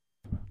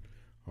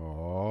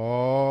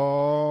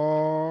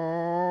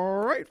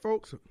right,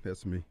 folks.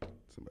 That's me.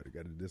 Somebody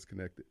got it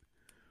disconnected.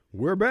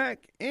 We're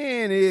back,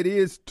 and it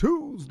is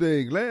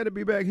Tuesday. Glad to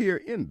be back here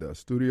in the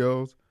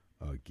studios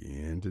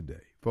again today.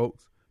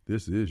 Folks,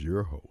 this is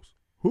your host.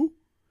 Who?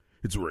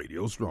 It's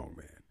Radio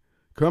Strongman.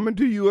 Coming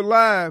to you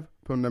live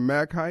from the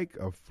Mac Hike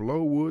of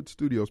Flowood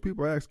Studios.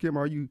 People ask him,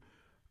 are you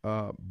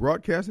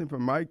broadcasting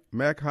from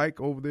Mac Hike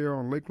over there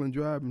on Lakeland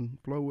Drive in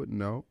Flowood?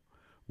 No,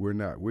 we're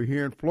not. We're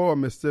here in Flora,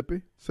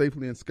 Mississippi,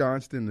 safely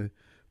ensconced in the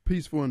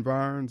peaceful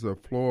environs of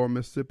Flora,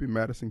 Mississippi,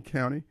 Madison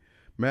County.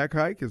 Mac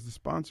Hike is the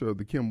sponsor of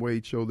the Kim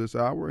Wade Show this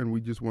hour, and we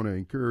just want to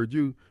encourage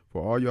you,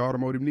 for all your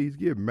automotive needs,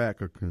 give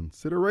Mac a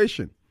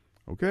consideration,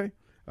 okay?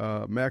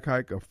 Mac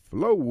Hike of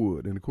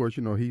Flowood, and of course,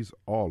 you know, he's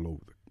all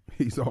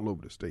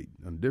over the state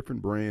on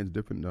different brands,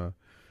 different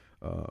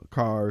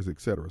cars,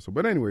 etc. So,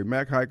 but anyway,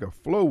 Mac Hike of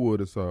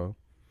Flowood is the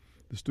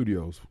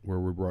studios where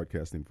we're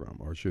broadcasting from,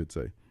 or I should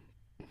say,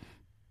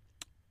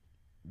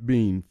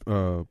 being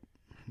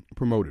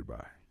promoted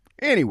by.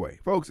 Anyway,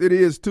 folks, it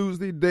is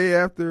Tuesday,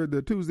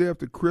 the Tuesday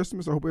after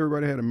Christmas. I hope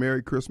everybody had a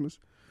Merry Christmas.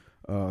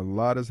 A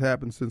lot has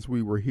happened since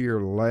we were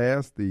here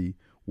last. The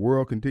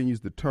world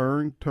continues to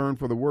turn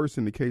for the worse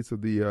in the case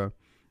of the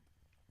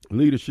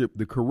leadership,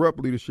 the corrupt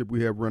leadership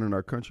we have running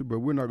our country. But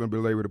we're not going to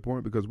belabor the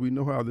point because we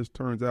know how this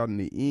turns out in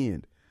the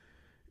end.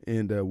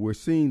 And we're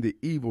seeing the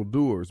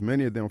evildoers,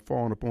 many of them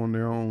falling upon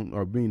their own,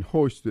 or being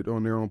hoisted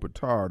on their own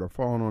petard, or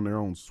falling on their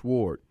own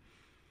sword.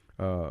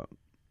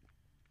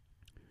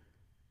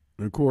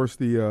 And of course,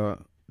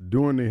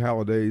 during the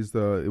holidays,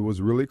 it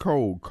was really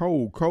cold. It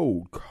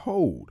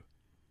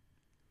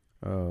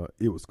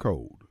was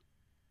cold.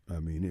 I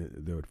mean,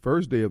 the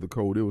first day of the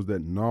cold, it was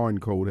that gnawing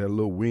cold. Had a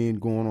little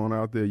wind going on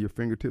out there. Your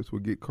fingertips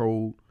would get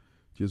cold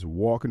just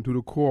walking to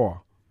the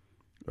car.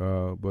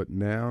 But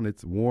now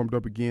it's warmed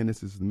up again.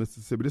 This is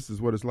Mississippi. This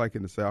is what it's like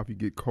in the South. You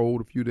get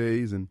cold a few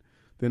days, and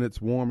then it's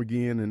warm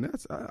again. And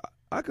that's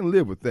I can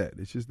live with that.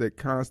 It's just that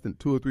constant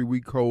 2 or 3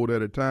 week cold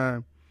at a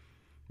time.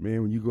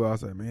 Man, when you go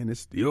outside, man, it's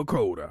still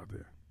cold out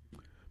there.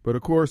 But,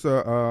 of course,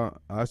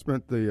 I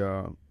spent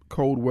the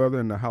cold weather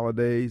and the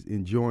holidays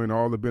enjoying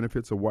all the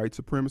benefits of white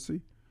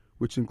supremacy,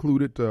 which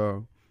included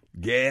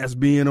gas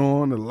being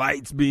on, the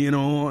lights being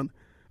on,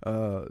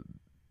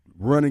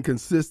 running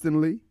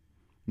consistently,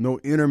 no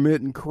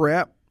intermittent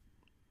crap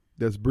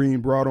that's being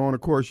brought on.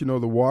 Of course, you know,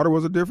 the water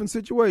was a different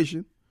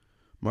situation.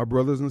 My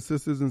brothers and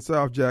sisters in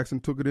South Jackson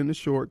took it in the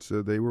shorts.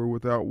 They were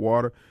without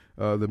water.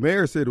 The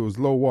mayor said it was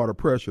low water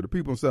pressure. The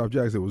people in South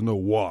Jackson said it was no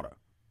water.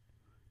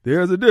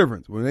 There's a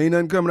difference. When ain't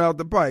nothing coming out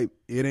the pipe,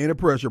 it ain't a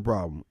pressure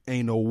problem.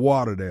 Ain't no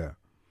water there.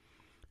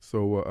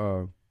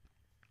 So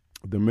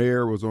the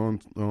mayor was on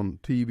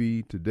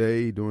TV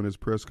today doing his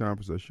press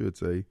conference, I should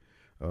say,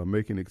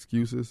 making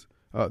excuses.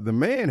 The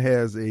man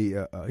has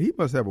he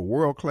must have a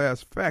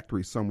world-class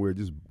factory somewhere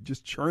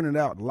just churning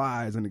out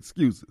lies and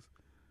excuses.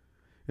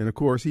 And, of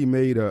course, he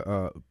made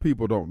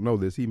people don't know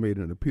this, he made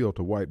an appeal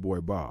to White Boy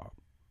Bob.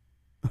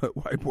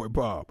 White Boy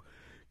Bob,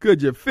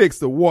 could you fix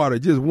the water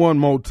just one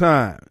more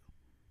time?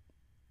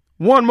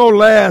 One more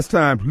last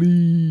time,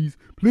 please,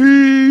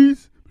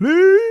 please,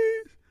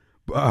 please.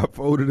 Bob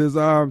folded his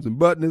arms and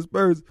buttoned his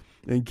purse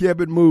and kept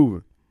it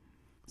moving.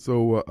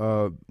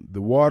 So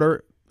the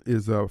water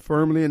is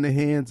firmly in the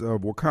hands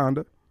of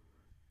Wakanda.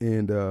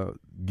 And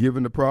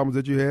given the problems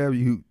that you have,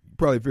 you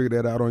probably figured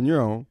that out on your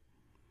own.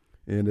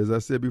 And as I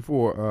said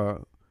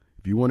before,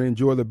 if you want to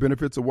enjoy the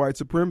benefits of white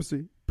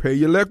supremacy, pay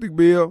your electric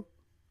bill,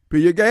 pay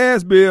your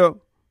gas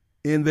bill,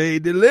 and they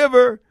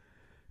deliver.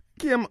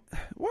 Kim,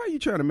 why are you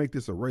trying to make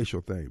this a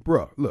racial thing?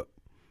 Bruh, look,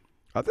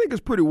 I think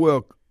it's pretty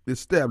well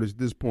established at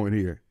this point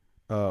here.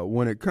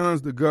 When it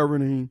comes to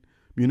governing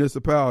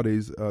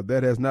municipalities,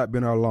 that has not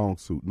been our long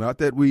suit. Not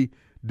that we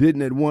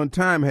didn't at one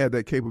time have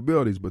that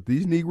capabilities, but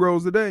these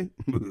Negroes today,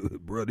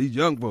 bruh, these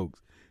young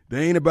folks,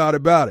 they ain't about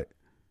it.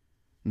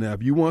 Now,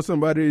 if you want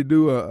somebody to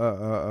do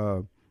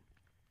a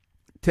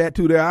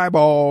tattoo their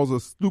eyeballs or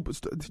stupid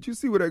stuff, did you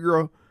see what that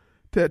girl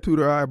tattooed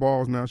her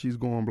eyeballs? Now she's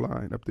going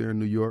blind up there in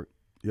New York.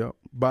 Yep,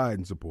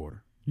 Biden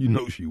supporter. You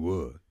know she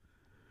was.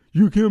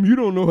 Kim, you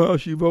don't know how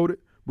she voted.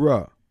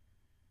 Bruh,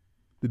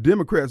 the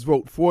Democrats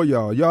vote for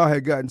y'all. Y'all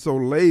had gotten so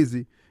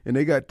lazy and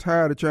they got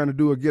tired of trying to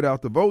do a get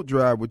out the vote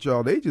drive with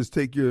y'all. They just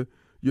take your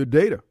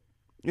data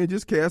and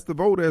just cast the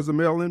vote as a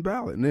mail-in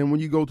ballot. And then when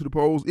you go to the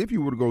polls, if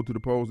you were to go to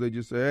the polls, they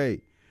just say,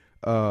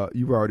 hey,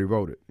 you've already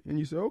voted. And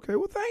you say, okay,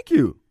 well, thank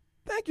you.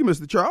 Thank you,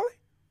 Mr. Charlie.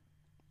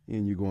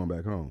 And you're going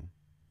back home.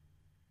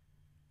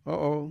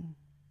 Uh-oh.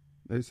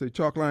 They say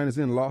Chalkline is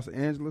in Los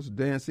Angeles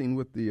dancing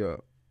with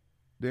a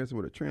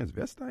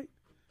transvestite.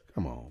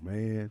 Come on,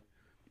 man.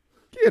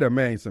 Get a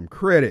man some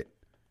credit.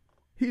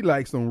 He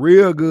likes some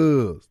real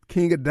goods.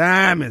 King of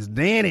Diamonds,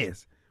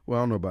 Danny's. Well,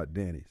 I don't know about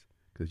Danny's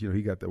because, you know,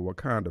 he got the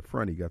Wakanda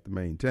front he got to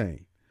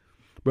maintain.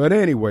 But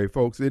anyway,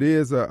 folks, it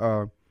is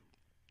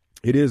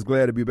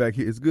glad to be back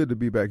here. It's good to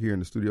be back here in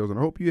the studios, and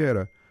I hope you had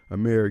a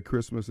Merry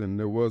Christmas. And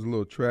there was a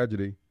little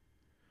tragedy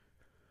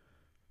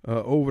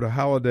over the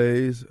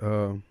holidays.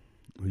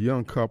 A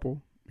young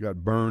couple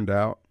got burned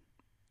out,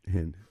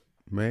 and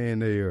man,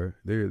 they're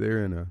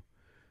in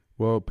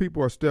Well,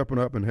 people are stepping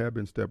up and have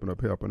been stepping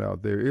up, helping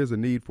out. There is a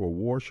need for a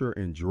washer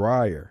and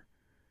dryer.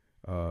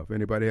 If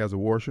anybody has a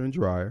washer and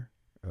dryer,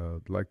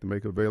 I'd like to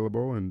make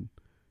available, and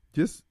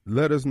just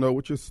let us know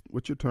what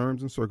your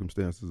terms and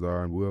circumstances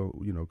are, and we'll,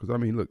 because I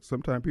mean, look,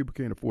 sometimes people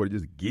can't afford to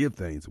just give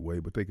things away,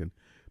 but they can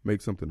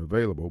make something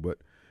available. But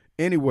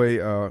anyway,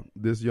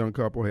 this young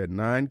couple had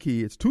 9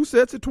 kids, 2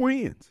 sets of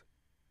twins.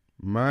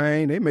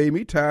 Man, they made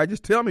me tired.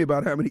 Just tell me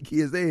about how many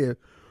kids they had.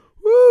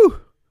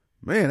 Woo!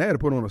 Man, I had to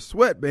put on a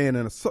sweatband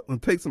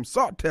and take some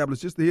salt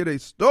tablets just to hear their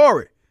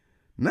story.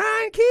 9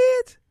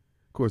 kids?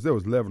 Of course, there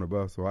was 11 of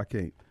us, so I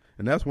can't.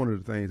 And that's one of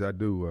the things I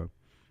do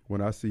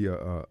when I see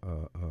a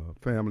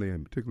family,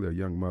 and particularly a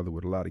young mother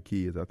with a lot of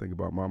kids. I think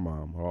about my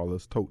mom, all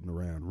us toting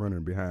around,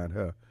 running behind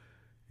her.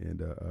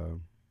 And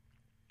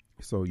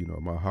so,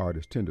 my heart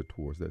is tender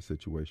towards that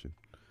situation.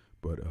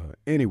 But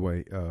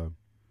anyway,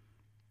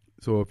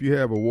 so if you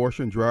have a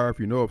washer and dryer, if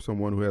you know of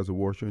someone who has a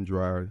washer and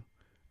dryer,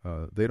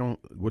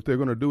 what they're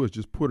going to do is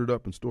just put it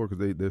up and store,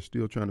 because they're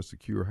still trying to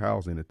secure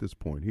housing at this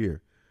point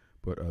here.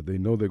 But they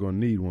know they're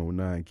going to need one with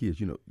 9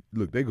 kids.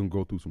 Look, they're going to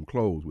go through some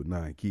clothes with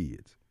 9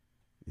 kids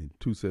and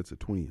 2 sets of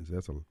twins.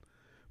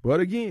 But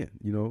again,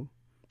 didn't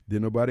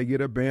nobody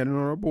get abandoned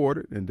or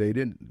aborted, and they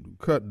didn't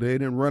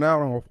run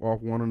out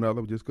off one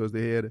another just because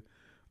they had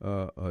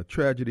a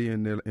tragedy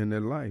in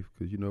their life.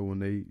 Because when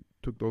they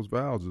took those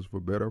vows, it's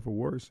for better or for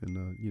worse,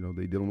 and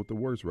they dealing with the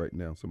worst right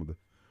now. Some of the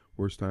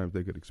worst times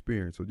they could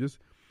experience. So just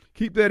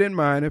keep that in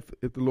mind. If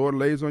the Lord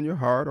lays on your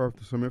heart, or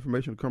if some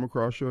information come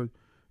across your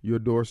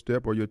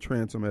doorstep or your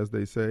transom, as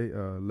they say,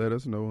 let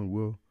us know, and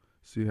we'll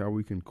see how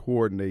we can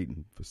coordinate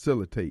and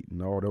facilitate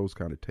and all those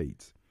kind of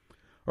tates.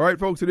 All right,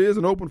 folks, it is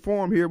an open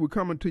forum here. We're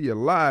coming to you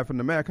live from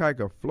the Mac Haik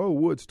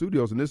Flowood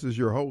Studios, and this is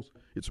your host.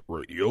 It's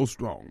Radio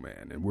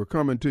Strongman, and we're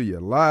coming to you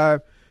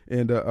live.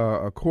 And,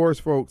 of course,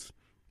 folks,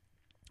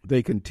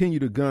 they continue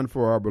to gun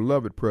for our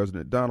beloved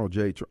President, Donald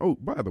J. Trump. Oh,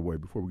 by the way,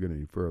 before we get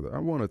any further, I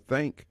want to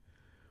thank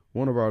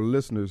one of our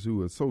listeners who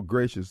was so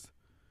gracious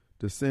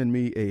to send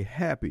me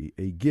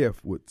a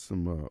gift with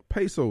some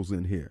pesos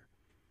in here.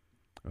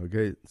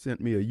 Okay,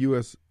 sent me a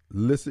U.S.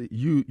 what's a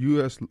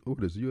U.S.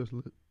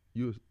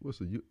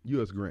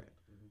 grant?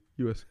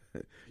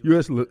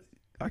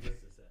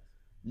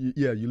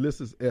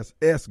 Ulysses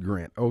S.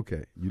 Grant.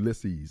 Okay,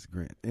 Ulysses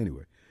Grant.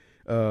 Anyway,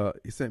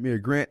 he sent me a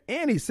grant,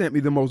 and he sent me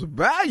the most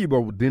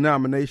valuable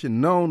denomination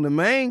known to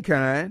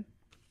mankind,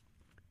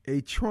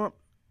 a Trump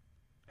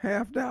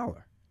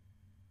 $50.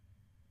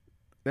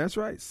 That's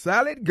right,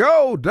 solid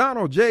gold,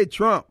 Donald J.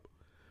 Trump,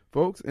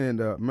 folks. And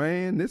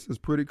man, this is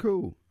pretty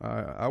cool.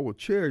 I will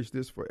cherish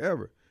this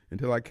forever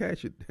until I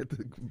catch it at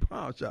the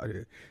pawn shop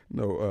here.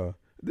 No,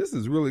 this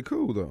is really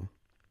cool though.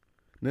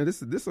 Now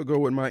this will go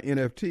with my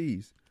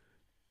NFTs,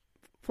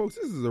 folks.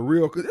 This is a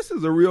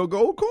real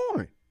gold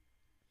coin.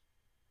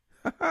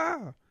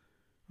 All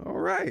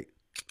right,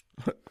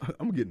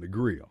 I'm getting the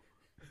grill.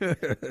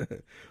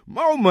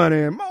 more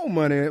money. I'm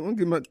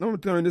gonna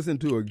turn this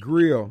into a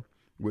grill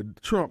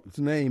with Trump's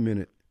name in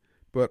it.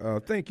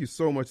 But thank you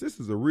so much. This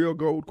is a real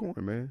gold coin,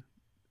 man.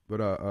 But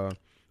I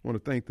want to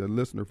thank the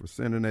listener for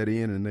sending that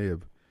in, and they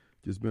have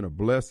just been a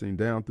blessing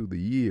down through the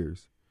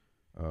years.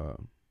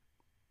 And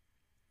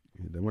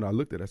then when I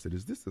looked at it, I said,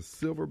 is this a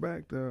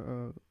silver-backed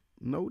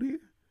note here?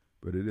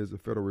 But it is a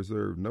Federal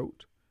Reserve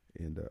note.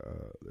 And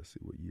let's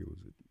see, what year was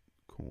it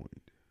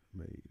coined?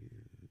 Made.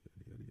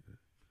 I don't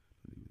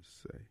even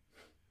say.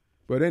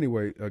 But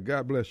anyway,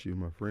 God bless you,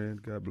 my friend.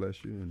 God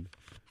bless you.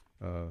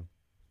 And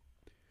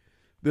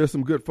there's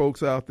some good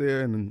folks out there,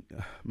 and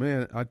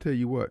man, I tell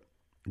you what,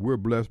 we're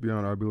blessed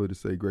beyond our ability to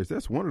say grace.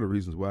 That's one of the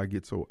reasons why I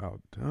get so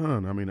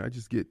outdone. I mean, I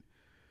just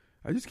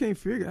can't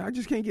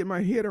get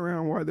my head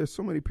around why there's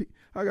so many people.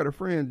 I got a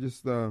friend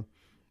just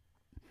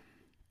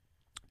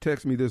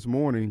text me this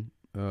morning.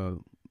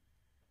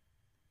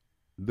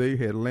 They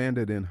had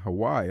landed in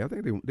Hawaii. I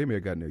think they may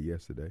have gotten there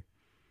yesterday,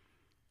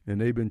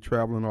 and they've been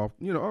traveling off.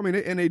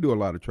 And they do a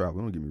lot of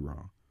traveling. Don't get me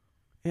wrong.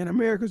 And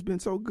America's been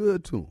so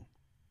good to them.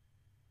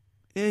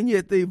 And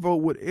yet they vote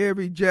with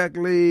every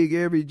jackleg,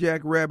 every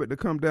jackrabbit to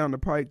come down the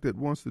pike that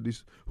wants to,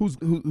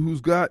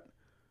 who's got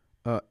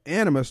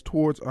animus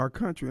towards our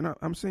country. And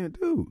I'm saying,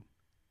 dude,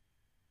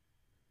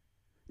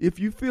 if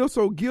you feel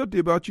so guilty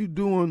about you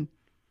doing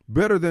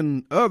better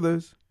than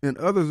others, and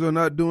others are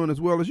not doing as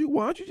well as you,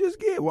 why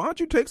don't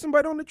you take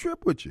somebody on the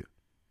trip with you?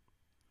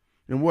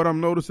 And what I'm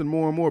noticing,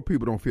 more and more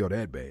people don't feel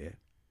that bad.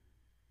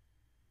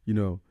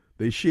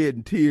 They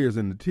shedding tears,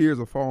 and the tears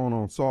are falling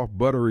on soft,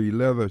 buttery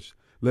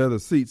leather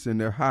seats in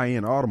their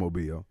high-end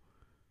automobile,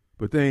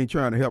 but they ain't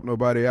trying to help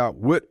nobody out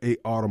with a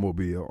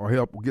automobile or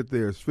help get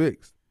theirs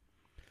fixed.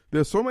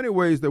 There's so many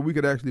ways that we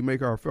could actually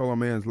make our fellow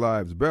man's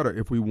lives better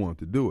if we want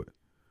to do it.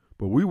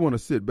 But we want to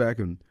sit back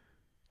and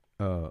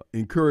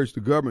encourage the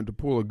government to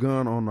pull a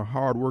gun on the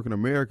hard-working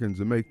Americans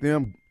and make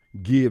them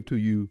give to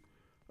you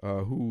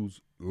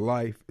whose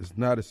life is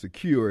not as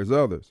secure as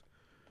others.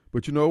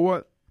 But you know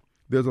what?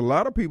 There's a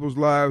lot of people's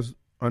lives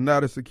are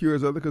not as secure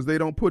as others because they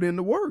don't put in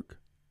the work.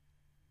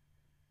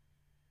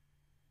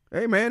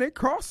 Hey, man, it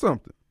costs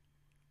something.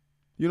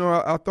 You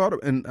know, I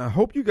thought, and I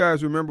hope you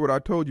guys remember what I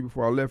told you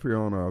before I left here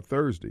on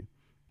Thursday.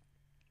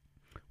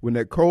 When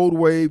that cold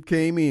wave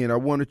came in, I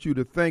wanted you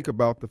to think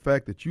about the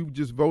fact that you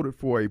just voted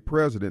for a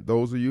president,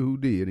 those of you who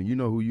did, and you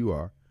know who you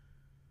are,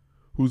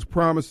 who's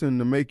promising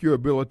to make your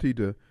ability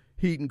to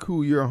heat and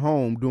cool your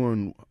home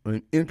during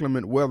an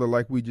inclement weather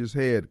like we just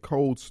had,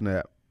 cold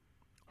snap,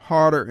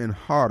 harder and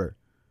harder.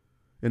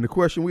 And the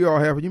question we all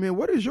have, you mean,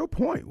 what is your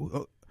point?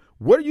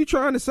 What are you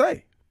trying to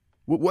say?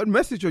 What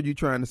message are you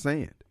trying to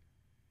send?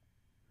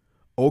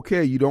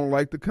 Okay, you don't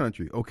like the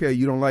country. Okay,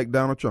 you don't like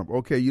Donald Trump.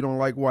 Okay, you don't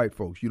like white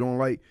folks. You don't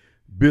like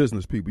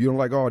business people. You don't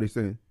like all these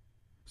things.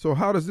 So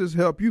how does this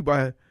help you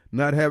by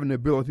not having the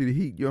ability to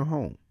heat your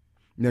home?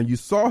 Now, you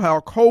saw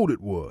how cold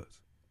it was.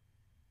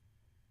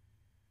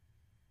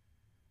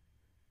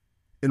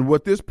 And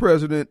what this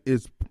president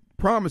is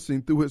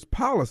promising through his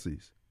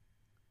policies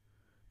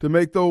to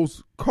make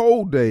those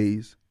cold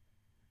days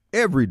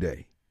every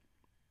day.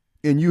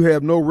 And you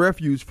have no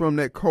refuge from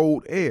that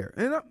cold air.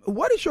 And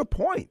what is your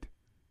point?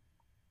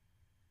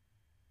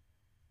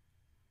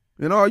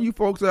 And all you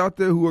folks out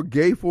there who are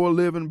gay for a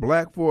living,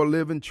 black for a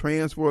living,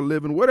 trans for a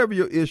living, whatever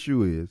your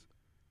issue is,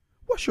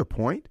 what's your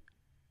point?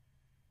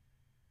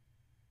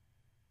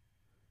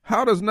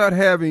 How does not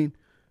having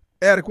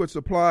adequate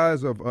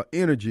supplies of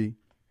energy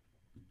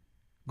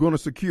going to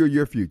secure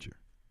your future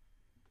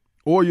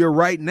or your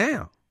right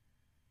now?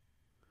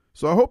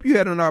 So I hope you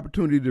had an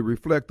opportunity to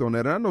reflect on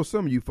that. And I know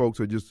some of you folks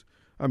are just,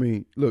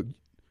 look,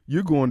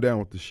 you're going down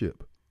with the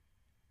ship.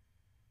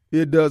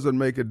 It doesn't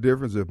make a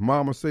difference if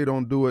mama say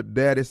don't do it,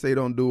 daddy say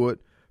don't do it,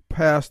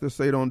 pastor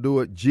say don't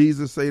do it,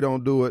 Jesus say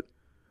don't do it.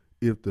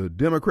 If the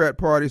Democrat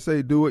Party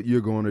say do it,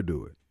 you're going to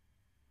do it.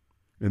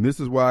 And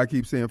this is why I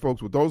keep saying,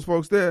 folks, with those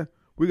folks there,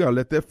 we got to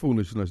let that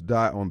foolishness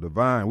die on the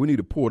vine. We need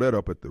to pull that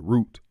up at the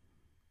root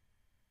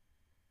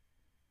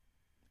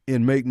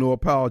and make no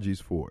apologies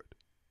for it.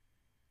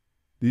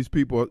 These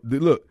people,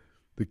 look,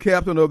 the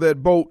captain of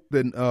that boat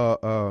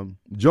that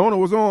Jonah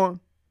was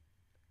on,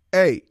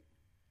 hey,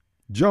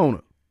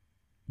 Jonah,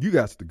 you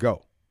got to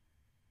go.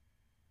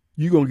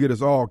 You going to get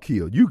us all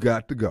killed. You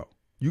got to go.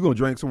 You going to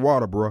drink some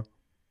water, bro.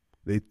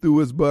 They threw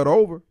his butt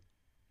over.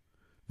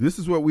 This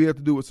is what we have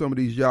to do with some of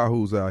these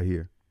yahoos out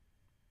here.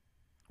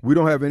 We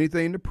don't have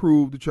anything to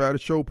prove to try to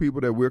show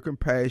people that we're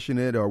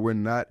compassionate or we're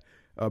not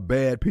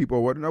bad people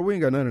or whatnot. No, we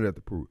ain't got none of that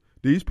to prove.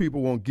 These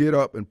people won't get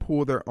up and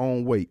pull their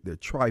own weight. They're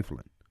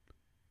trifling.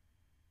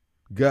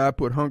 God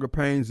put hunger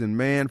pains in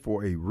man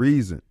for a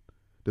reason,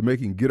 to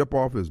make him get up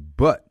off his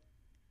butt.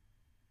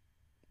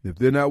 If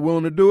they're not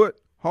willing to do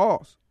it,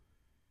 hoss.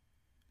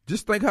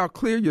 Just think how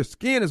clear your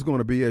skin is going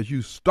to be as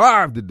you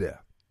starve to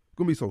death. It's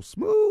going to be so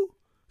smooth,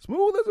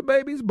 smooth as a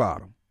baby's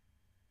bottom.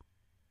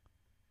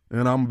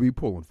 And I'm going to be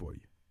pulling for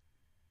you.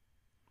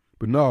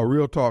 But no,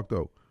 real talk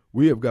though,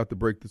 we have got to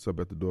break this up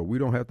at the door. We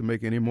don't have to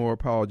make any more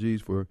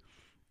apologies for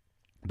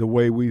the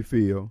way we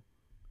feel.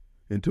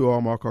 And to all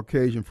my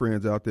Caucasian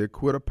friends out there,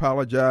 quit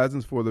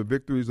apologizing for the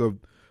victories of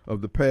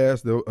the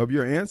past, of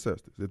your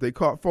ancestors. If they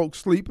caught folks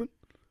sleeping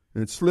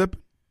and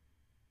slipping,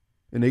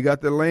 and they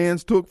got their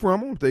lands took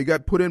from them, if they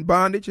got put in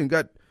bondage and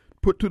got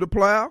put to the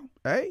plow,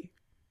 hey,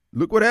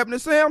 look what happened to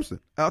Samson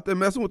out there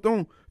messing with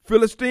them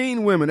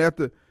Philistine women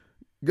after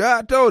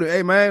God told him,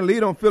 hey, man, leave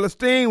them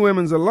Philistine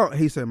women's alone.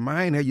 He said,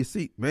 man, have you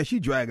seen, man,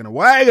 she dragging a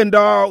wagon,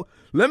 dog.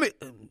 Let me,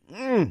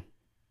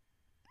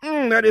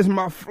 that is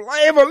my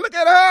flavor. Look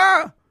at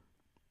her.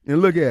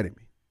 And look at him.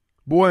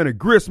 Boy in a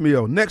grist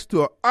mill next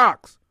to an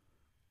ox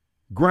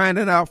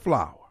grinding out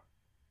flour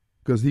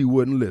because he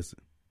wouldn't listen.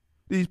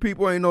 These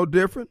people ain't no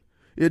different.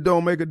 It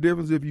don't make a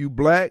difference if you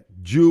black,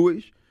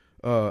 Jewish,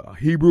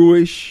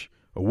 Hebrewish,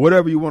 or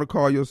whatever you want to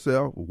call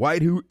yourself,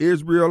 white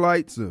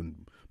Israelites and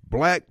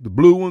black, the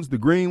blue ones, the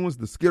green ones,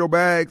 the Skittle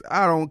bags.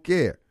 I don't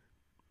care.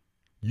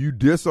 You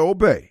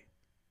disobey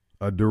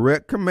a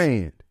direct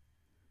command,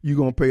 you're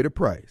going to pay the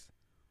price.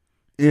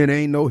 It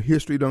ain't no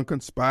history done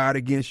conspired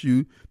against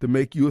you to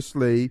make you a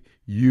slave.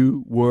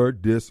 You were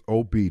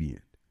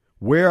disobedient.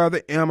 Where are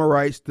the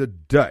Amorites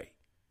today?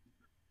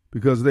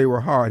 Because they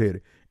were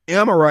hard-headed.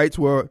 Amorites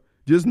were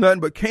just nothing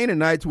but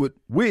Canaanites with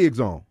wigs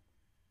on.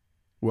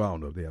 Well, I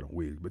don't know if they had on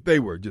wigs, but they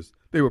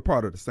were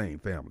part of the same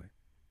family.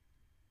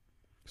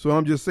 So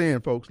I'm just saying,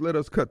 folks, let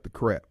us cut the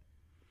crap.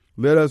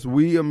 Let us,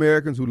 we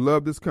Americans who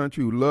love this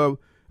country, who love,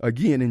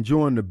 again,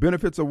 enjoying the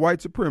benefits of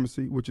white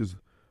supremacy, which is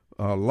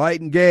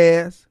light and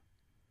gas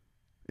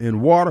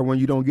and water when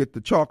you don't get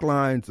the chalk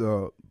lines,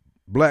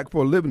 black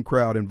for a living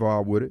crowd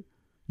involved with it.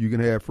 You can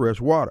have fresh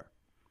water.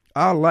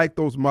 I like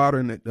those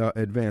modern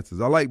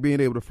advances. I like being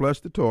able to flush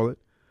the toilet.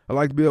 I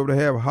like to be able to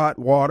have hot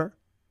water.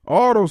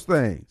 All those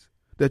things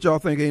that y'all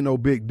think ain't no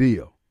big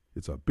deal.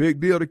 It's a big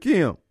deal to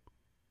Kim.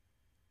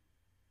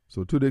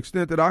 So to the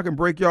extent that I can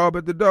break y'all up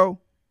at the door,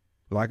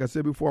 like I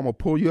said before, I'm going to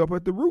pull you up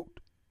at the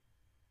root.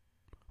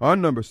 Our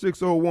number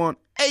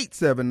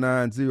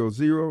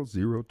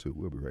 601-879-0002.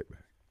 We'll be right back.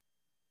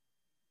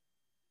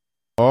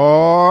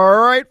 All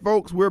right,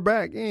 folks, we're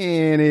back,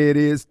 and it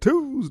is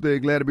Tuesday.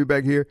 Glad to be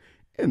back here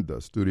in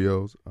the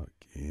studios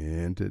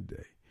again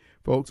today.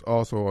 Folks,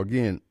 also,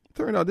 again,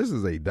 Turned out this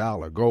is a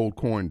dollar, gold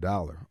coin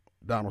dollar.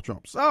 Donald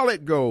Trump,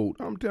 solid gold.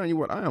 I'm telling you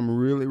what, I am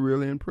really,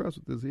 really impressed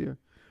with this here,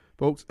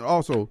 folks.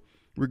 Also,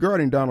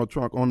 regarding Donald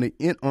Trump on the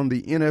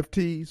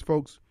NFTs,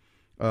 folks,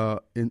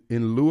 in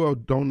lieu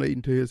of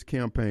donating to his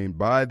campaign,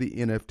 buy the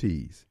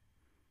NFTs.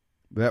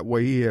 That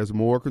way, he has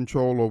more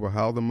control over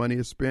how the money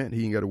is spent.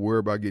 He ain't got to worry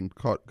about getting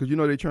caught because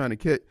they're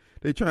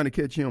trying to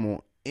catch him on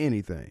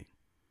anything,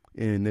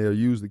 and they'll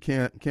use the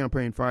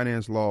campaign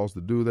finance laws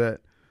to do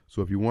that.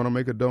 So if you want to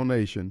make a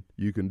donation,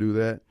 you can do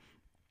that.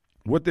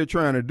 What they're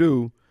trying to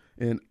do,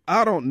 and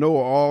I don't know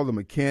all the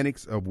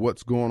mechanics of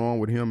what's going on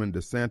with him and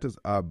DeSantis.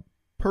 I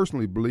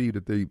personally believe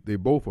that they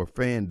both are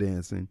fan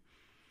dancing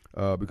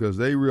because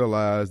they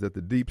realize that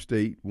the deep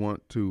state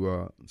want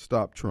to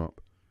stop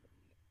Trump.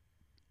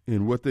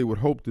 And what they would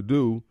hope to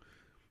do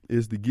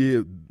is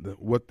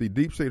what the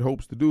deep state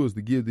hopes to do is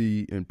to give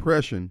the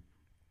impression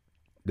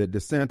that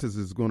DeSantis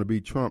is going to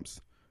be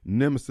Trump's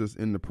nemesis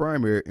in the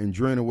primary and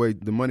drain away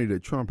the money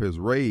that Trump has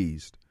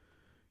raised.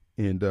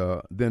 And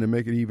then to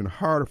make it even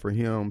harder for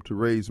him to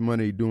raise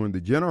money during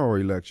the general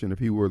election if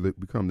he were to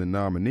become the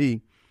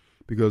nominee,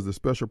 because the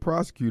special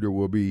prosecutor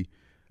will be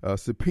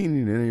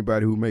subpoenaing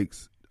anybody who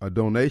makes a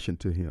donation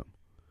to him.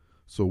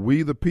 So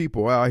we, the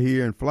people out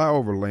here in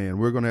flyover land,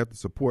 we're going to have to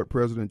support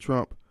President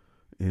Trump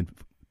in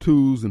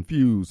twos and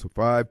fews,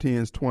 5,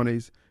 10s,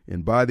 20s,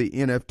 and buy the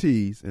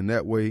NFTs, and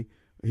that way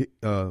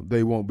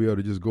they won't be able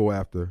to just go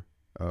after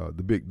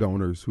the big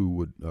donors who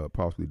would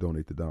possibly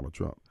donate to Donald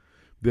Trump.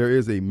 There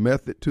is a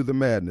method to the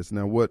madness.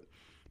 Now, what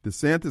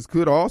DeSantis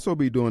could also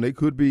be doing, they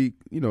could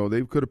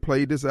have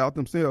played this out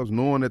themselves,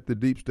 knowing that the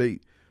deep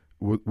state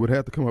would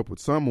have to come up with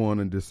someone,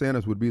 and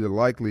DeSantis would be the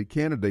likely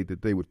candidate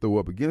that they would throw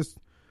up against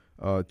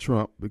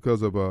Trump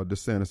because of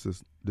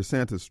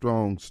DeSantis'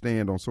 strong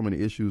stand on so many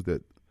issues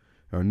that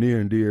are near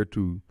and dear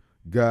to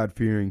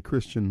God-fearing,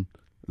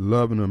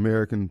 Christian-loving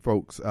American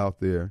folks out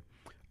there.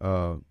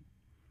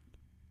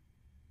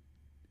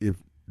 If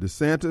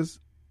DeSantis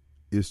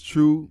is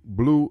true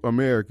blue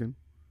American,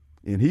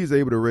 and he's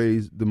able to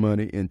raise the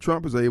money, and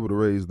Trump is able to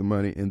raise the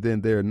money, and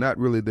then they're not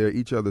really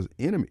each other's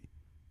enemy.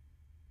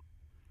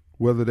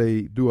 Whether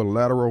they do a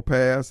lateral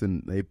pass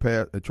and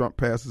Trump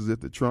passes it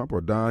to Trump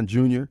or Don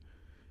Jr.,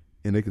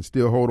 and they can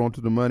still hold on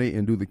to the money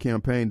and do the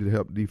campaign to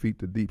help defeat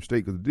the deep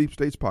state, because the deep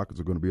state's pockets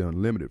are going to be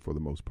unlimited for the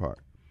most part.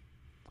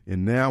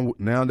 And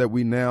now that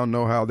we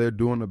know how they're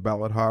doing the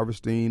ballot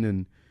harvesting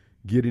and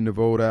getting the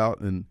vote out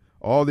and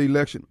all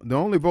the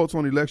only votes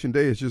on election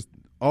day is just,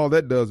 all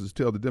that does is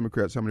tell the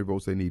Democrats how many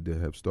votes they need to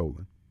have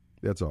stolen.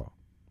 That's all.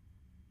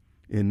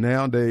 And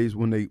nowadays,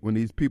 when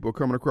these people are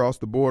coming across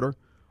the border,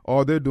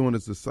 all they're doing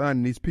is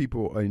assigning these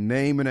people a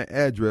name and an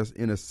address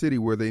in a city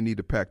where they need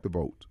to pack the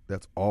vote.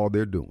 That's all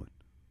they're doing.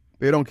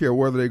 They don't care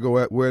where they go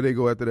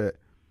after that,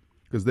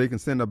 because they can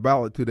send a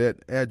ballot to that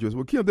address.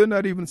 Well, Kim, they're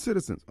not even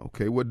citizens.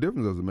 Okay, what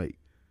difference does it make?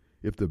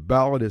 If the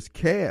ballot is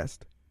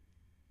cast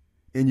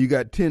and you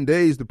got 10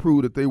 days to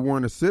prove that they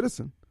weren't a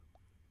citizen,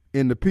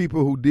 and the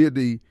people who did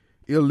the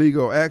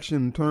illegal action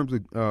in terms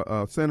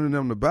of sending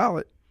them the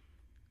ballot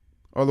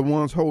are the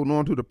ones holding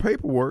on to the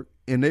paperwork,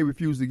 and they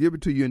refuse to give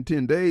it to you in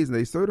 10 days and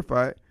they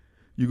certify it,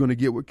 you're going to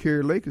get what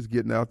Kari Lake is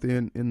getting out there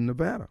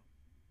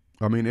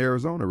in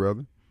Arizona,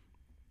 rather.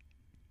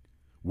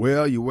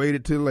 Well, you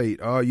waited too late.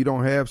 You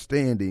don't have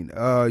standing.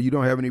 You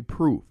don't have any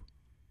proof.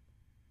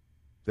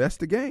 That's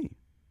the game.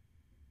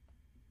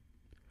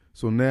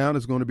 So now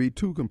there's going to be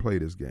two can play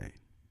this game.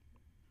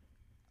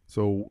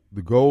 So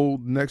the goal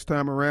next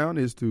time around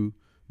is to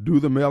do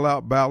the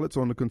mail-out ballots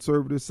on the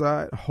conservative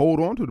side,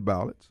 hold on to the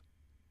ballots,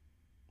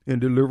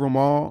 and deliver them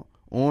all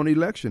on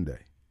Election Day.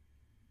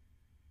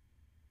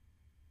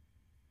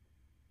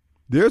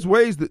 There's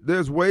ways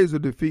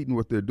of defeating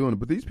what they're doing,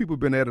 but these people have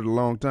been at it a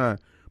long time.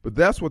 But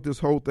that's what this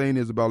whole thing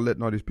is about,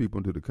 letting all these people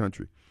into the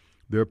country.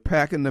 They're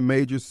packing the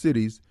major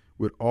cities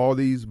with all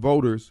these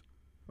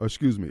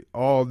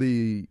all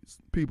the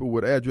people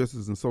with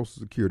addresses and social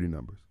security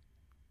numbers.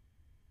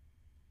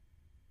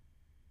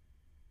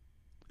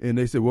 And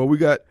they said, well, we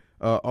got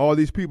all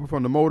these people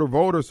from the motor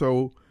voter,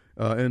 so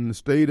in the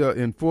state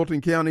in Fulton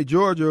County,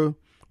 Georgia,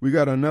 we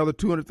got another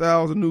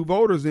 200,000 new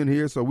voters in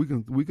here, so we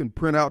can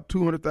print out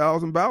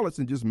 200,000 ballots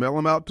and just mail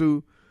them out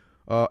to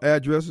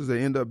addresses.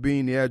 They end up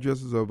being the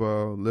addresses of,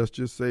 let's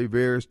just say,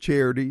 various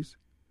charities,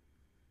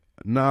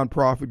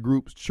 nonprofit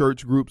groups,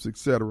 church groups,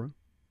 etc.,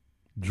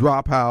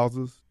 drop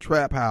houses,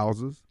 trap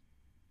houses.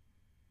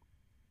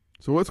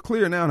 So it's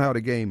clear now how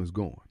the game is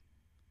going.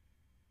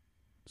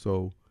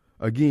 So,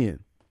 again,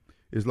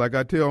 it's like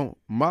I tell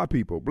my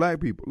people, black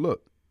people,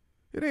 look,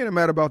 it ain't a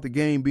matter about the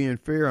game being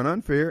fair and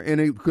unfair,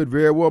 and it could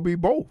very well be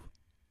both.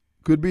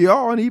 Could be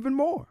all and even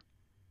more.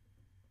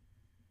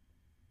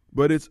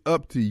 But it's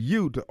up to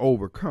you to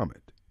overcome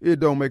it. It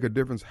don't make a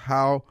difference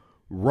how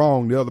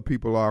wrong the other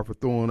people are for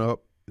throwing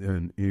up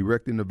and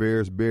erecting the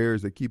various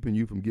barriers that keeping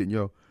you from getting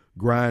your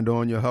grind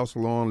on, your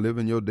hustle on,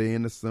 living your day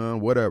in the sun,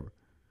 whatever.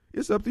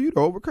 It's up to you to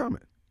overcome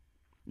it.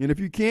 And if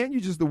you can't,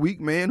 you're just the weak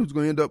man who's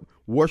going to end up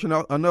washing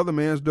out another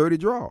man's dirty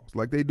drawers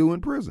like they do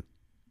in prison.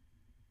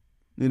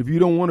 And if you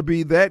don't want to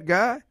be that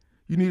guy,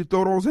 You need to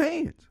throw those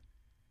hands.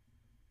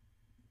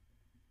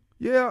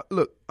 Yeah,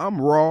 look,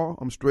 I'm raw,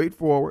 I'm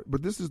straightforward,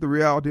 but this is the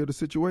reality of the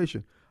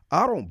situation.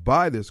 I don't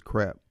buy this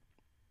crap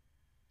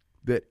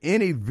that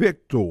any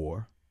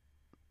victor,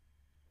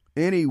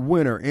 any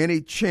winner,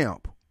 any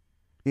champ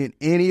in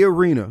any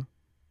arena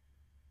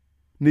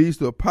needs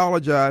to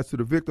apologize to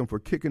the victim for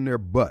kicking their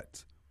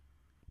butts.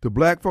 The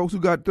black folks who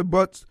got their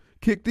butts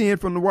kicked in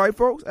from the white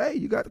folks, hey,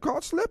 you got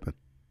caught slipping.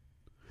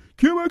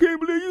 Kim, I can't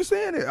believe you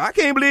saying it. I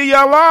can't believe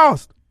y'all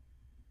lost.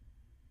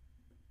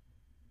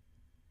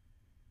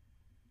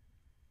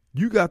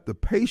 You got to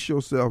pace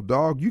yourself,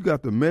 dog. You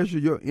got to measure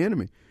your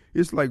enemy.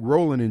 It's like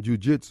rolling in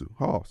jiu-jitsu,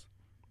 Hoss.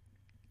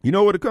 You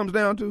know what it comes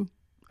down to?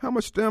 How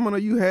much stamina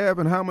you have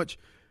and how much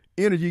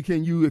energy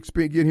can you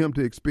expend, get him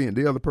to expend,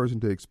 the other person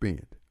to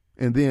expend.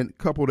 And then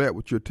couple that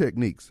with your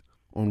techniques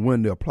on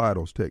when to apply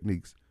those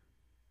techniques.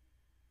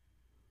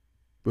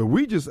 But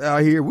we just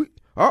out here,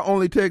 our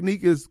only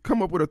technique is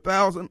come up with a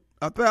thousand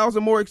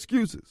more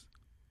excuses.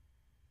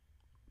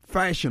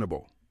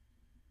 Fashionable.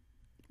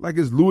 Like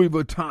it's Louis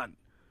Vuitton,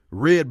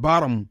 red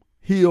bottom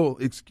heel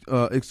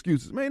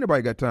excuses. Man, ain't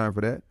nobody got time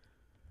for that.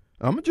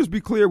 I'm going to just be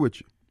clear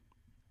with you.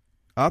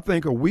 I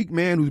think a weak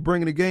man who's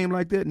bringing a game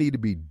like that need to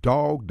be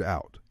dogged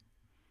out.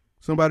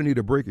 Somebody need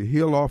to break a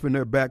heel off in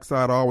their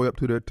backside all the way up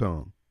to their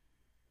tongue.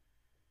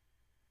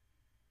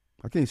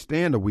 I can't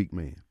stand a weak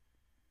man.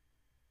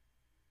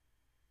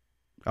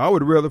 I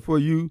would rather for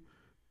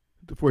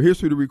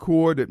history to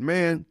record that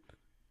man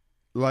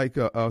like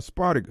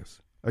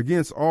Spartacus,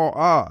 against all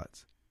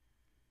odds,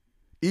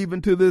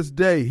 even to this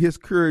day, his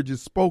courage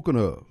is spoken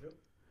of.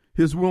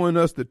 His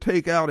willingness to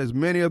take out as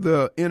many of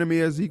the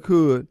enemy as he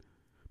could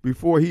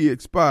before he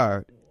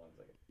expired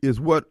is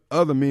what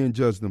other men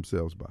judge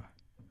themselves by.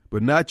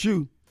 But not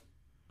you.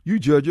 You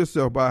judge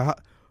yourself by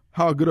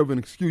how good of an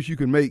excuse you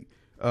can make,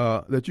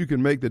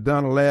 that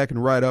Donald Ladd can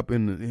write up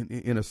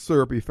in a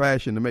syrupy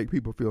fashion to make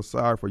people feel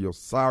sorry for your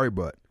sorry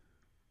butt.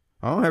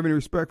 I don't have any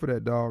respect for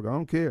that, dog. I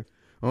don't care.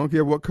 I don't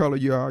care what color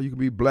you are. You can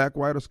be black,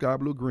 white, or sky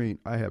blue, green.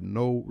 I have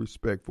no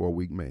respect for a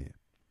weak man.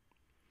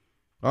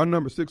 Our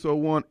number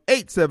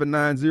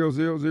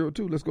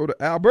 601-879-0002. Let's go to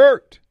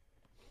Albert.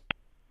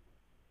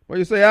 What do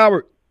you say,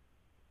 Albert?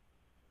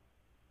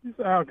 You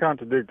sound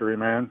contradictory,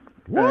 man.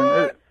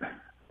 What?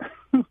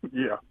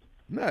 Yeah.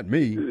 Not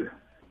me. You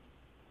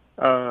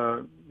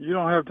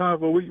don't have time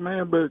for a weak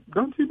man, but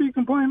don't you be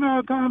complaining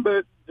all the time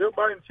that Joe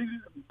Biden cheated,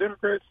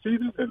 Democrats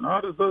cheated, and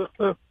all this other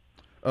stuff?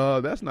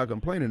 That's not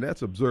complaining.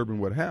 That's observing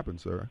what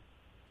happened, sir.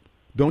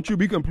 Don't you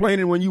be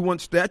complaining when you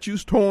want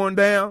statues torn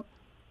down?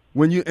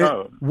 When it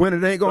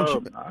ain't going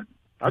to...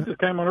 I just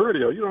came on the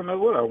radio. You don't know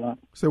what I want.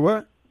 Say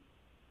what?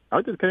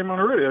 I just came on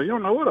the radio. You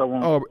don't know what I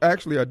want. Oh,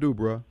 actually, I do,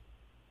 bro.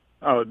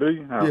 Oh, do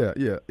you? Oh.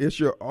 Yeah. It's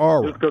your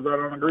aura. Just because I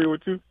don't agree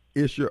with you?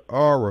 It's your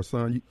aura,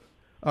 son.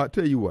 I'll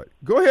tell you what.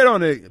 Go ahead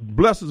on and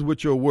bless us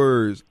with your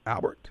words,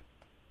 Albert.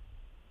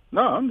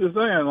 No, I'm just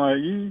saying, like,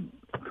 you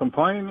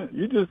complain.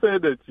 You just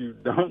said that you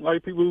don't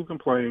like people who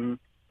complain,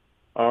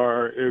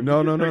 or if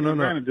No.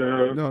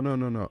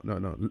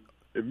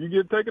 If you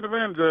get taken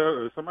advantage of,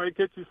 or somebody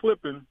catch you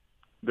slipping,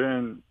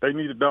 then they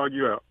need to dog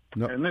you out.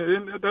 No. And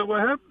isn't that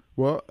what happened?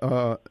 Well,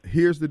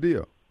 here's the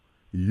deal.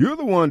 You're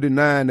the one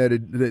denying that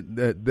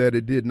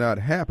it did not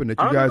happen. That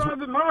you I'm guys not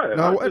denying.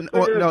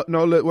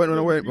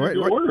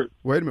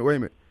 Wait a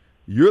minute.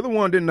 You're the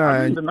one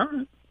denying. I didn't deny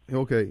it.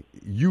 Okay,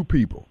 you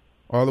people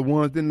are the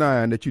ones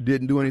denying that you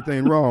didn't do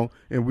anything wrong,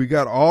 and we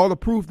got all the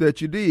proof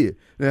that you did.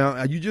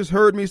 Now, you just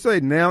heard me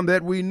say, now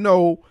that we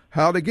know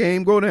how the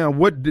game go down,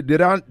 what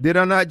did I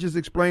not just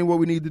explain what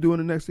we need to do in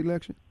the next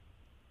election?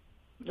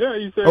 Yeah,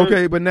 you said.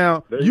 Okay, but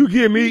now you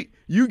give me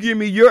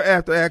your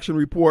after action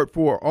report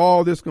for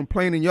all this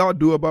complaining y'all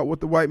do about what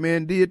the white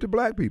man did to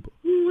black people.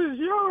 Who is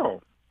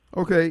y'all?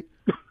 Okay,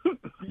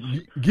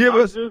 give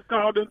us. I just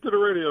called into the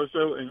radio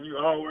show, and you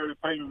already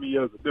painted me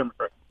as a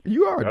Democrat.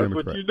 You are a That's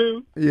Democrat. That's what you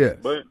do. Yes.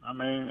 But I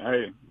mean,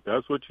 hey,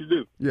 that's what you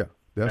do. Yeah,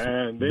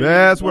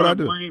 that's what I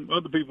do. Blame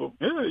other people.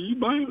 Yeah, you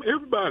blame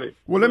everybody.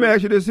 Well, let me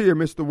ask you this here,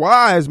 Mr.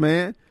 Wise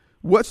man.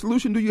 What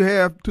solution do you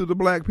have to the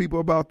black people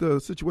about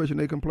the situation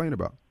they complain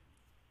about?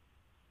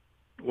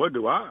 What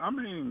do I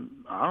mean,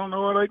 I don't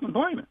know why they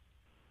complaining.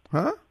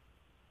 Huh?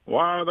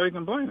 Why are they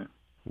complaining?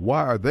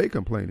 Why are they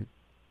complaining?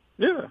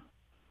 Yeah.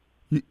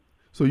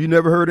 So you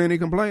never heard any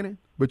complaining?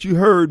 But you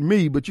heard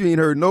me, but you ain't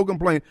heard no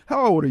complaining.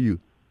 How old are you?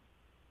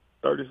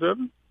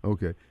 37.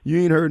 Okay. You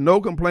ain't heard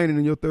no complaining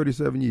in your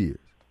 37 years.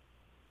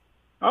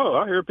 Oh,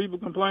 I hear people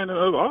complaining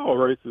of all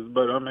races,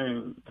 but I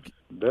mean,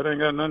 that ain't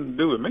got nothing to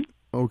do with me.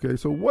 Okay,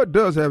 so what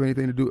does have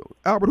anything to do?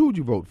 Albert, who'd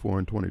you vote for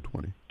in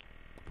 2020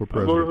 for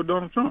president? I voted for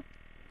Donald Trump.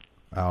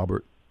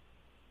 Albert.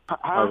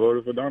 I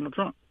voted for Donald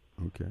Trump.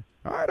 Okay.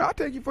 All right, I'll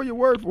take you for your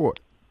word for it.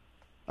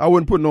 I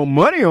wouldn't put no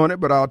money on it,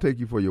 but I'll take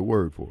you for your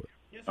word for it.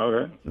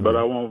 Okay, but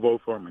I won't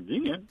vote for him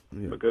again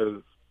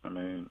because, I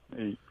mean,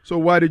 So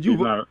why did you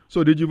vote?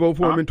 So did you vote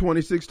for him in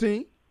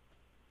 2016?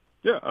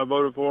 Yeah, I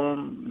voted for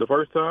him the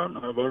first time,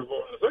 and I voted for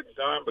him the second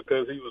time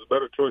because he was a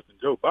better choice than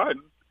Joe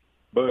Biden.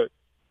 But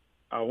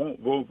I won't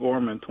vote for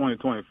him in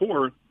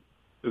 2024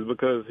 is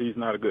because he's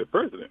not a good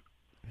president.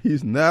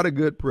 He's not a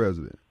good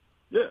president.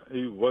 Yeah,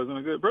 he wasn't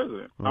a good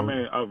president. I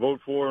mean, I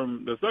vote for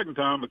him the second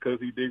time because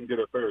he didn't get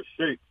a fair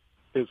shake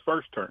his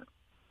first term.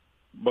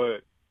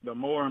 But the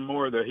more and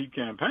more that he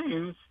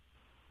campaigns,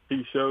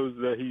 he shows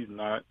that he's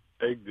not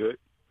a good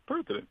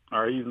president,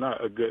 or he's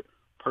not a good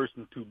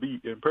person to be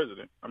in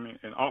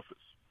office.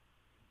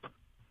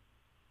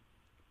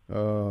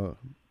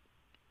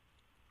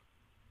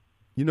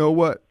 You know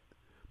what?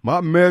 My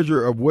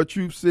measure of what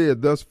you've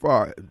said thus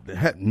far,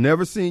 had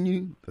never seen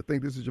you. I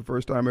think this is your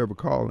first time ever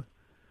calling.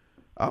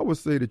 I would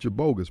say that you're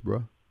bogus,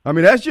 bro. I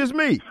mean, that's just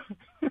me.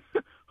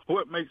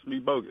 What makes me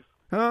bogus?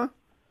 Huh?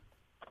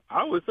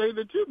 I would say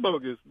that you're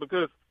bogus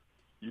because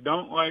you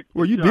don't like.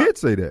 Well, you shots, did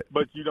say that,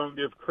 but you don't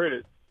give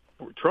credit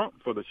for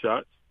Trump for the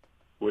shots,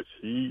 which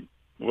he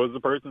was the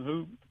person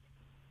who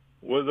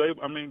was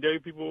able. I mean,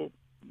 gave people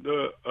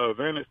the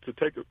advantage to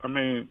take.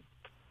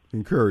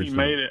 Encouraged. He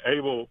made it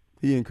able.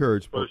 He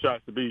encouraged for the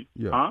shots to be.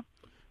 Yeah. Huh?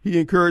 He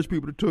encouraged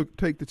people to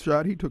take the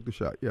shot. He took the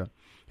shot. Yeah.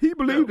 He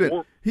believed it.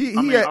 He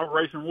had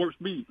Operation Warp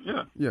Speed.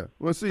 Yeah. Yeah.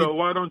 Well, see. So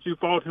why don't you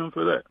fault him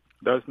for that?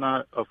 That's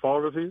not a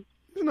fault of his.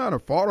 It's not a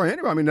fault of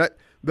anybody. I mean,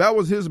 that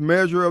was his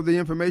measure of the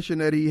information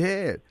that he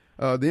had.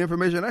 The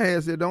information I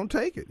had said don't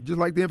take it. Just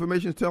like the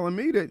information is telling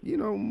me that,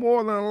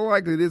 more than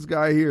likely this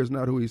guy here is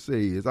not who he says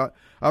he is.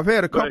 I've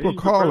had a couple of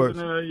callers.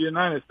 The president of the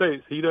United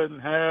States. He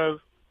doesn't have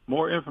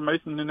more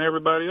information than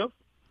everybody else.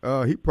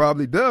 He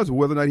probably does.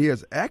 Whether or not he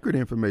has accurate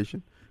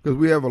information, because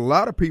we have a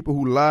lot of people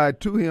who lied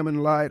to him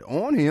and lied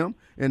on him,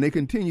 and they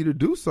continue to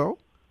do so.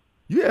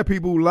 You have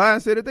people who lied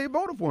and said that they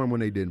voted for him when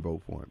they didn't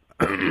vote for him.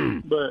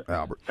 But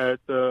Albert,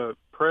 at the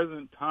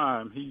present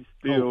time, he's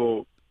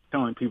still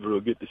telling people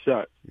to get the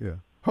shot. Yeah.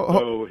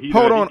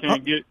 Hold on,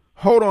 Albert.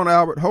 Hold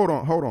on.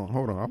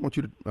 I want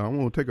to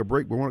take a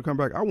break, but I want to come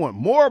back. I want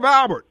more of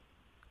Albert.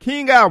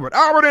 King Albert.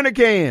 Albert in a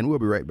can. We'll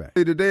be right back.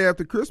 The day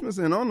after Christmas,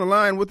 and on the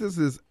line with us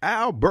is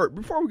Albert.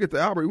 Before we get to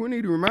Albert, we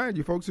need to remind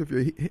you, folks, if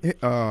your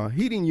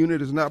heating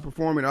unit is not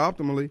performing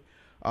optimally,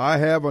 I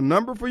have a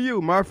number for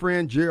you, my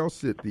friend Gerald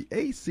Sitt, the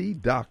AC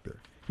doctor.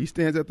 He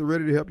stands at the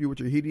ready to help you with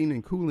your heating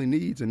and cooling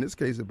needs. In this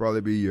case, it'll probably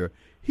be your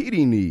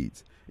heating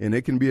needs. And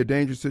it can be a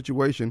dangerous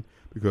situation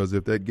because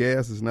if that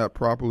gas is not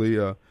properly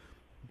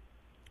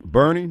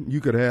burning,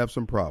 you could have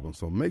some problems.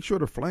 So make sure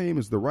the flame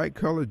is the right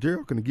color.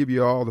 Gerald can give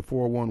you all the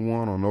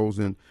 411 on those.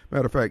 And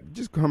matter of fact,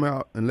 just come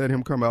out and let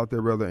him come out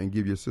there, rather, and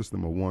give your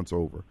system a once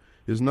over.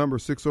 His number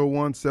is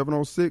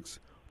 601-706-4551.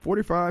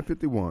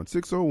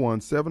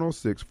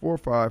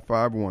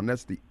 601-706-4551.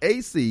 That's the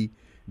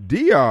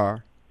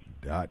ACDR.com.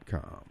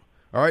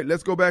 All right,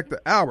 let's go back to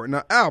Albert.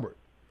 Now, Albert,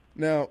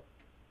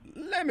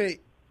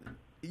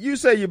 you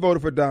say you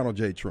voted for Donald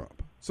J.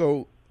 Trump.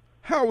 So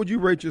how would you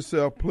rate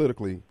yourself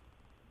politically?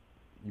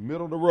 You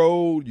middle of the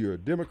road, you're a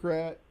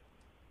Democrat,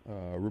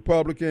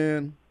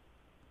 Republican?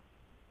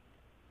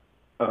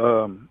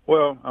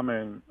 Well,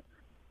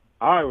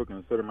 I would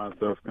consider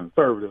myself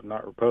conservative,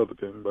 not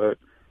Republican, but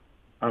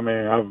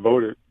I've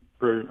voted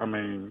pretty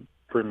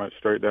much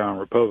straight down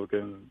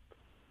Republican,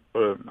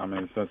 but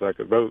since I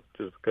could vote,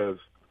 just because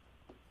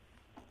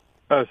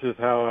that's just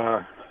how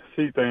I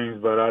see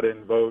things. But I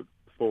didn't vote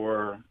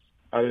for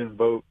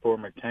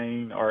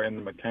McCain or in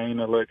the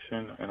McCain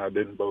election, and I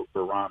didn't vote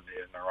for Romney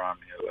in the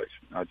Romney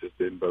election. I just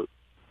didn't vote.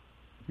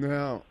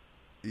 Now,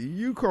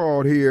 you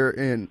called here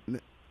and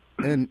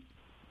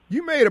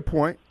you made a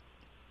point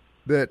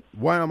that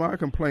why am I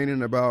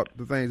complaining about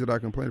the things that I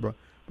complain about?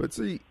 But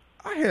see,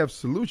 I have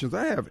solutions.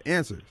 I have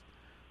answers.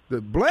 The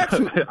blacks.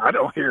 I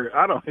don't hear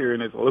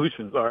any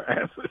solutions or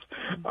answers.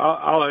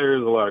 All I hear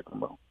is a lot of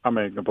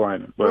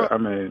complaining. But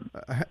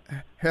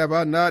have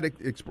I not?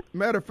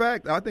 Matter of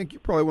fact, I think you're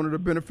probably one of the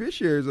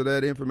beneficiaries of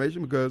that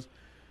information because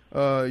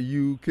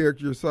you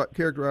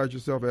characterize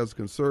yourself as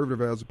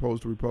conservative as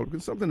opposed to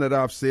Republican. Something that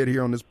I've said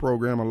here on this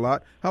program a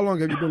lot. How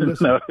long have you been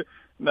listening?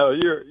 No,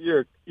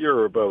 you're a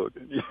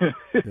Republican.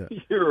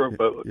 You're a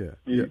Republican.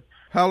 Yeah.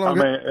 How long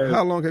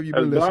have you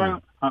been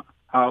listening?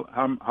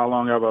 How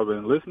long have I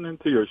been listening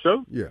to your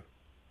show? Yeah.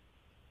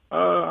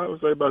 I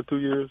would say about 2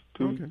 years.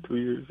 Two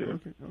years, yeah.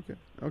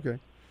 Okay.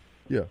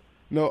 Yeah.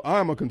 No,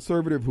 I'm a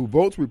conservative who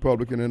votes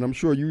Republican, and I'm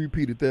sure you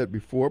repeated that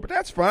before, but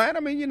that's fine.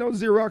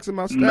 Xerox in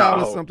my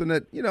style is something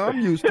that, I'm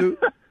used to.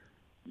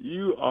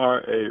 You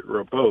are a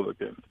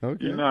Republican.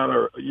 Okay. You're not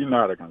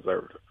a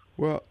conservative.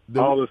 Well,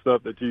 all the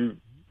stuff that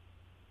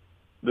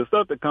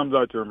comes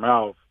out your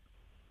mouth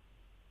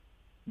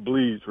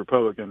bleeds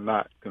Republican,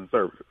 not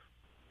conservative.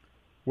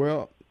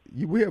 Well,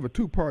 we have a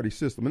two-party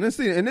system. And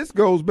this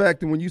goes back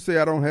to when you say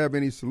I don't have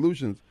any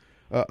solutions.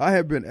 I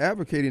have been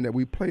advocating that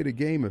we play the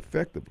game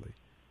effectively.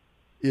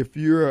 If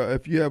you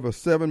have a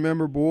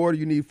 7-member board,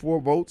 you need 4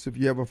 votes. If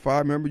you have a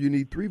 5-member, you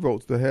need 3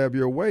 votes to have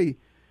your way.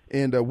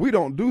 And we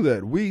don't do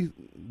that. We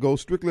go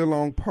strictly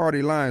along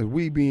party lines,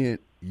 we being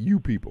you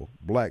people,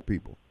 black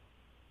people.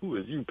 Who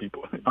is you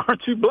people?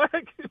 Aren't you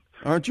black?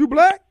 Aren't you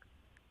black?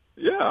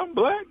 Yeah, I'm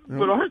black,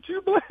 but aren't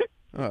you black?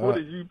 What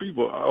is you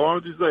people? Why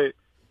don't you say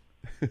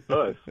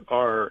us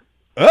or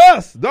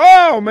Us?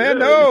 No, man,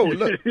 Yeah. no.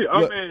 Look,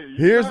 I mean,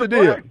 here's the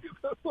deal.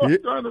 That's what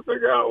I'm trying to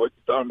figure out what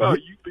you're talking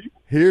about, you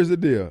people. Here's the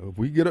deal. If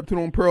we get up to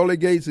them pearly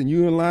gates and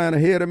you in line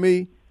ahead of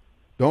me,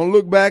 don't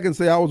look back and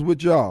say I was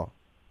with y'all.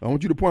 I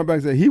want you to point back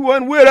and say he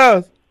wasn't with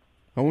us.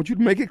 I want you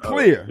to make it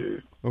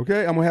clear.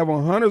 Okay? I'm going to have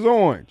on Hunter's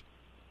orange.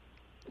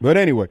 But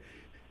anyway,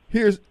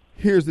 here's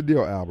the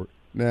deal, Albert.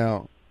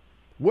 Now,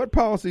 what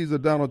policies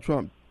of Donald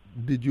Trump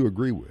did you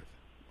agree with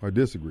or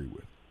disagree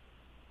with?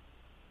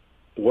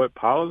 What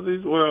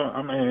policies? Well,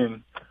 I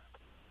mean,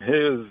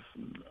 his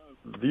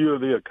view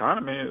of the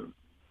economy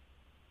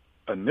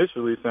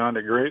initially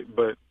sounded great,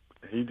 but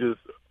he just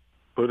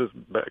put us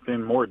back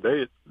in more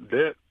debt.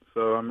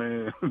 So, I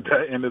mean,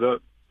 that ended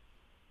up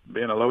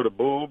being a load of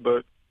bull.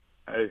 But,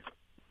 hey,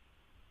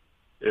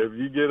 if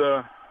you get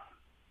a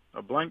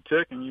blank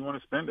check and you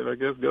want to spend it, I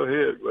guess go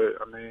ahead.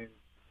 But, I mean,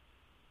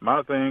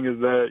 my thing is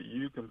that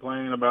you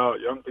complain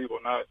about young people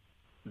not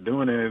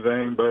doing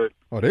anything, but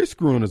they're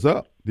screwing us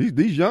up.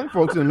 These young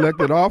folks in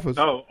elected office.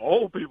 No,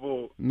 old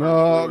people.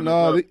 No.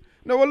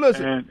 Well,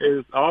 listen. And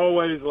it's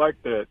always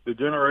like that. The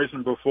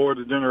generation before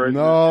the generation.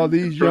 No,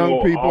 these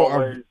young people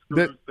always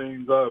screw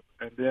things up,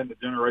 and then the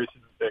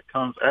generation that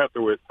comes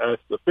afterwards has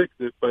to fix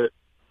it. But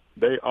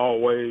they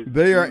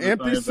are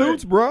empty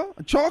suits, bro.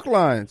 Chalk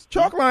lines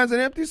and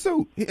empty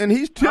suit, and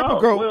he's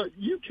typical. Oh, well,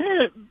 you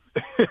can't.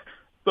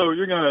 So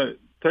you're gonna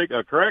take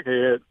a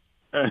crackhead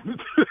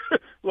and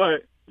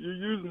like. You're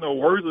using the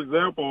worst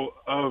example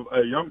of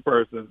a young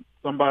person,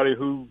 somebody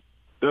who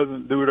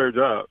doesn't do their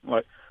job.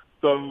 Like,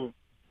 so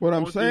what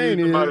I'm saying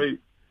is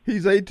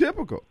he's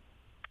atypical.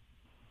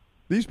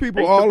 These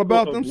people are all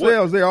about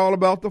themselves. They're all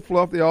about the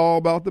fluff. They're all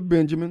about the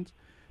Benjamins.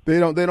 They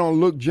don't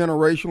look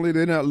generationally.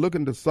 They're not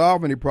looking to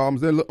solve any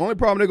problems. The only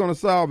problem they're going to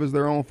solve is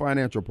their own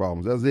financial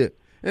problems. That's it.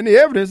 And the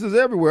evidence is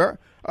everywhere.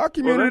 Our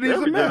community is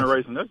a mess.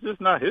 Generation. That's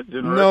just not his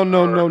generation.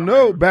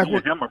 No. Back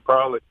when him are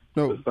probably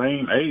the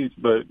same age,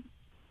 but.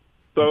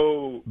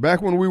 So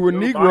back when we were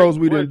Negroes,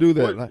 we didn't do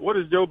that. What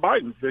is Joe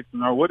Biden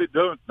fixing, or what did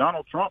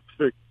Donald Trump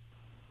fix?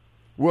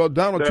 Well,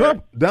 Donald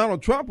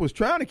Trump was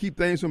trying to keep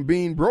things from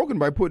being broken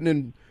by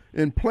putting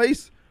in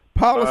place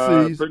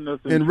policies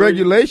and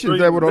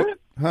regulations that would,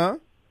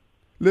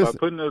 Listen, by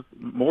putting us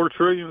more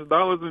trillions of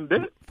dollars in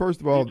debt.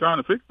 First of all, trying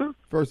to fix this.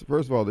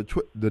 First of all,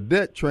 the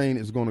debt train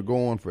is going to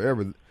go on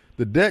forever.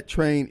 The debt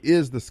train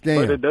is the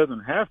scam. But it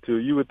doesn't have to.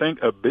 You would think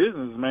a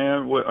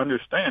businessman would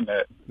understand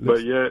that,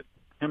 but yet.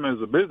 Him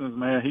as a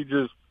businessman, he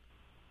just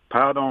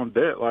piled on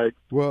debt. Like,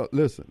 well,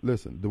 listen.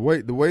 The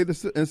way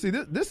this and see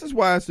this is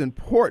why it's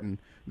important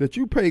that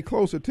you pay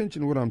close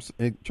attention to what I'm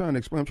trying to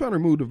explain. I'm trying to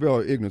remove the veil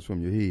of ignorance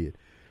from your head.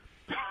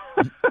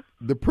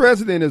 The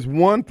president is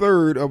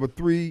 1/3 of a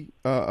three.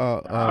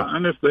 I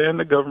understand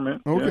the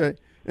government. Okay,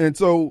 yeah. And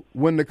so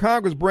when the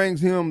Congress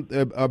brings him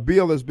a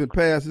bill that's been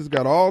passed, it's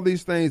got all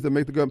these things that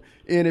make the government.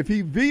 And if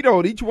he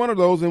vetoed each one of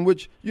those, in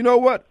which you know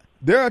what.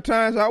 There are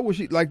times I wish,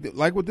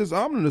 like with this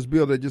omnibus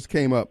bill that just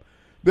came up,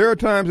 there are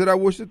times that I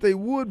wish that they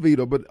would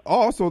veto, but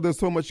also there's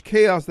so much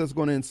chaos that's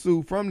going to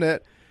ensue from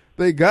that.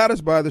 They got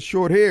us by the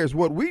short hairs.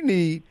 What we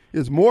need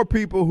is more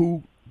people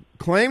who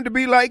claim to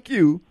be like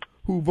you,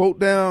 who vote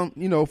down,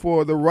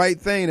 for the right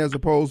thing as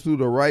opposed to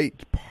the right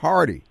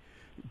party.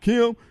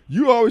 Kim,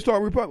 you always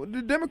talk Republicans.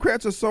 The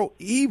Democrats are so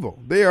evil.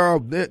 They're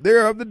of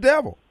the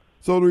devil.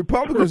 So the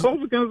Republicans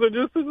are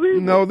just as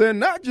evil. No, they're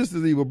not just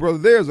as evil, brother.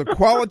 There's a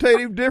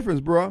qualitative difference,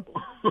 bro.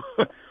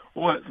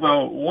 What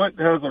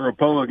has a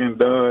Republican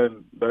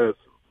done that's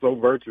so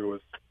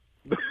virtuous?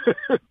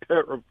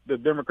 The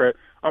Democrat.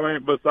 I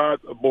mean,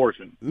 besides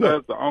abortion,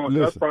 that's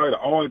probably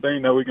the only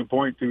thing that we can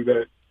point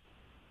to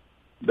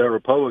that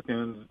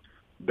Republicans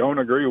don't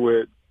agree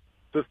with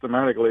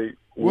systematically.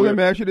 Well, let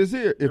me ask you this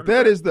here: if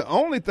that is the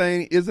only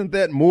thing, isn't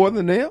that more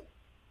than them?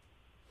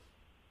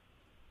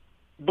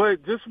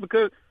 But just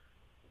because.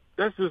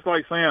 That's just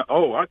like saying,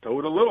 "Oh, I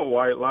told a little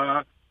white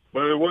lie,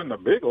 but it wasn't a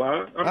big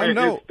lie." I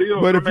know, it's still,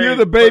 but if you're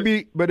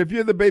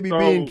the baby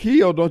being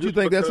killed, don't you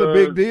think that's a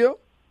big deal?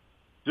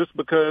 Just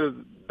because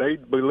they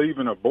believe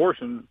in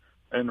abortion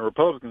and the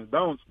Republicans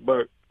don't,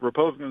 but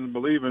Republicans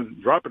believe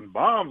in dropping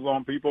bombs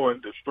on people and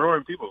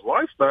destroying people's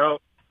lifestyle.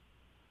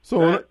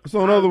 So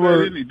in other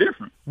words, any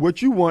different.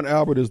 What you want,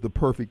 Albert, is the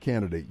perfect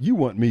candidate. You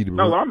want me to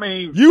run. No, I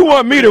mean, you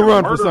want me to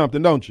run for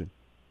something, don't you?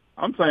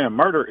 I'm saying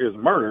murder is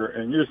murder,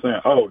 and you're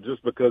saying,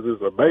 just because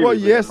it's a baby. Well,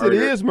 yes, it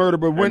is murder,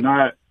 but when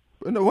not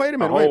no, wait a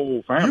minute,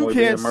 whole family you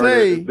can't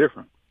say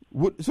different.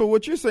 So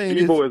what you're saying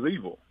evil is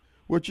evil.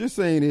 What you're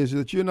saying is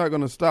that you're not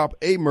going to stop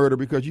a murder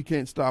because you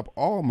can't stop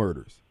all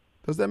murders.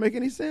 Does that make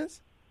any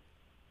sense?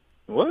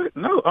 What?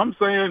 No, I'm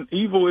saying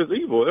evil is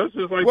evil. That's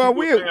just like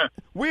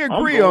we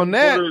agree on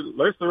that.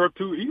 Lesser of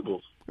two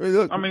evils.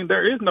 Look, I mean,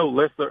 there is no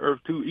lesser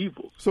of two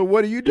evils. So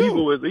what do you do?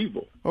 Evil is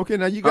evil. Okay,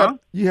 now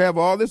you have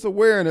all this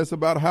awareness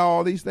about how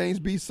all these things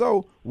be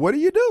so. What do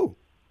you do?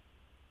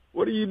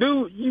 What do?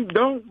 You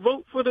don't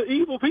vote for the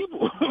evil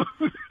people.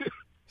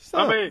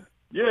 I mean,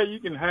 yeah,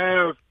 you can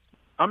have.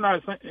 I'm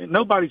not saying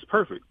nobody's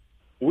perfect.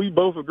 we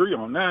both agree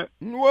on that.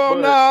 Well,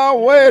 now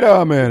wait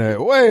a minute.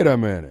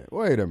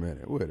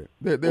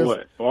 There's,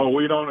 what? Well,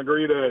 we don't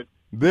agree that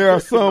there are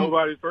some.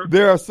 nobody's perfect.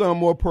 There are some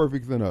more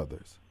perfect than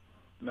others.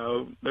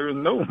 No, there's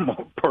no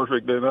more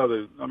perfect than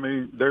others. I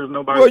mean, there's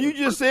nobody. Well, you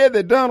just said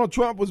that Donald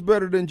Trump was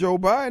better than Joe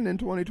Biden in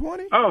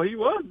 2020. Oh, he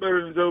was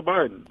better than Joe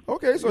Biden.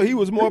 Okay, so he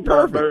was more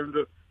perfect.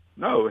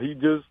 No, he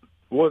just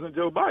wasn't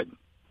Joe Biden.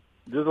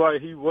 Just like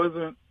he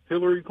wasn't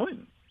Hillary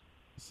Clinton.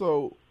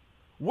 So,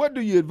 what do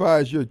you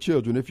advise your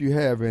children, if you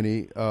have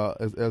any,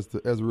 as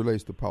it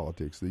relates to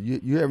politics? Do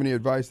you have any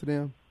advice to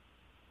them?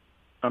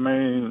 I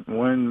mean,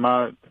 when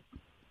my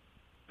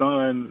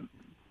son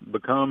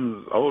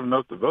becomes old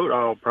enough to vote,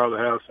 I'll probably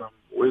have some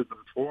wisdom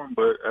for him.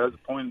 But as a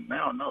point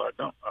now, no, I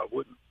don't. I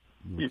wouldn't.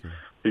 Okay.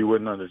 He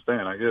wouldn't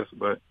understand, I guess.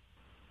 But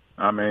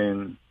I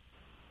mean,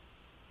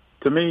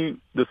 to me,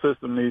 the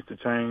system needs to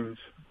change,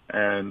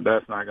 and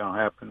that's not going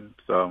to happen.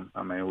 So,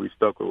 I mean, we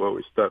stuck with what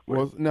we stuck with.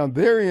 Well, now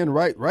therein,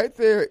 right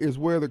there is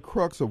where the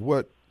crux of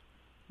what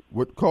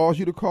caused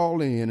you to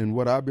call in and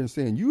what I've been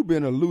saying. You've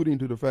been alluding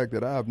to the fact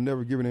that I've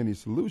never given any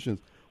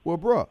solutions. Well,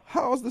 bro,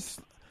 how's the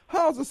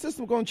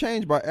system going to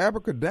change by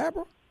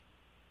abracadabra?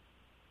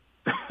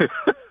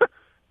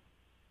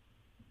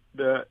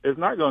 It's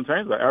not going to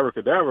change by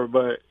abracadabra,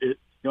 but it's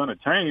going to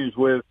change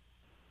with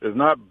it's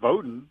not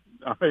voting.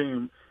 I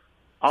mean,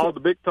 all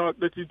the big talk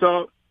that you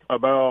talk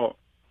about,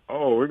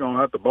 oh, we're going to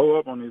have to blow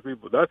up on these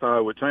people, that's how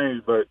it would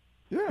change, but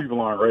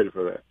people aren't ready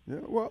for that. Yeah,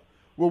 well,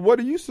 what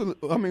do you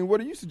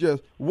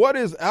suggest? What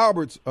is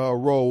Albert's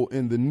role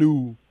in the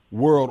new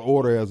world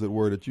order, as it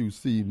were, that you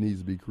see needs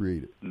to be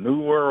created?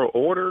 New world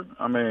order?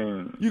 I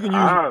mean, you can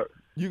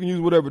use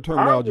whatever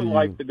terminology you use. I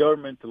would like the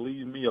government to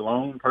leave me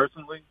alone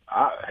personally.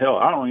 I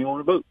don't even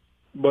want to vote.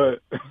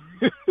 But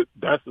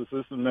that's the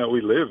system that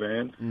we live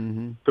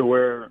in, to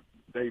where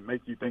they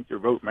make you think your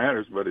vote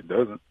matters, but it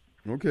doesn't.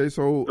 Okay,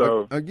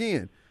 so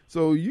again,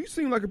 so you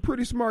seem like a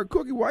pretty smart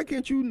cookie. Why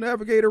can't you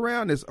navigate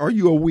around this? Are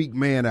you a weak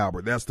man,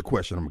 Albert? That's the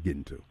question I'm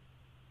getting to.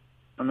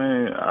 I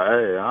mean,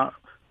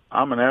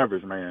 I'm an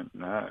average man.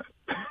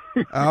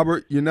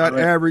 Albert, you're not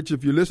average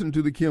if you listen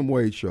to the Kim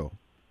Wade Show.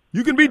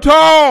 You can be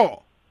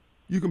tall.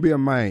 You can be a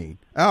man.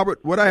 Albert,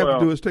 what I have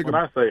to do is when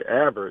I say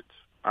average,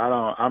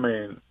 I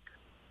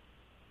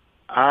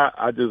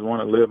just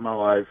want to live my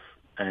life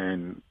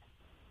and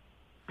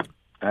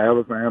have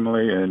a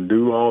family and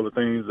do all the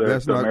things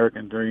that's the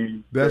American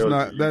dream. That's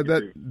not going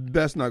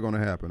to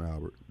happen,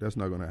 Albert. That's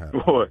not going to happen.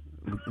 What?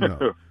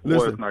 No.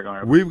 Listen, not gonna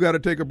happen? We've got to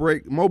take a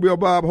break. Mobile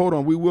Bob, hold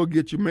on. We will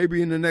get you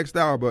maybe in the next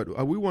hour, but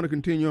we want to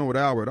continue on with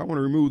Albert. I want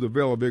to remove the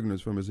veil of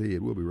ignorance from his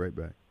head. We'll be right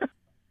back.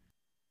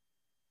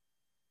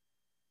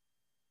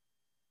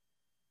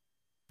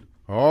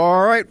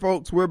 All right,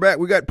 folks, we're back.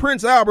 We got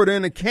Prince Albert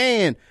in the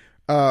can.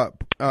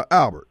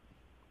 Albert,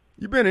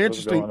 you've been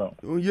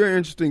you're an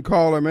interesting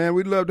caller, man.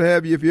 We'd love to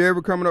have you. If you're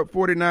ever coming up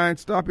 49,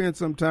 stop in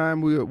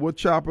sometime. We'll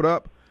chop it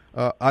up.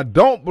 I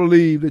don't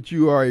believe that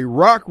you are a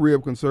rock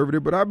rib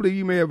conservative, but I believe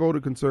you may have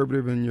voted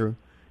conservative in your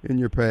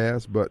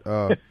past. But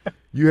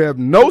you have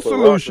no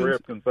solutions. Rock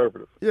rib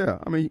conservative. Yeah,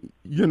 I mean,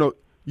 you're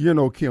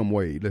no Kim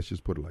Wade. Let's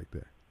just put it like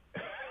that.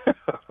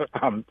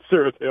 I'm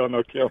sure as hell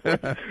no Kim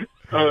Wade.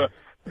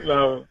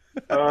 No.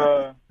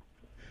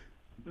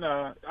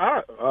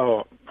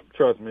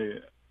 Trust me,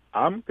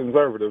 I'm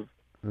conservative.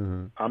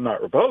 I'm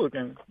not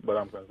Republican, but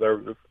I'm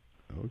conservative.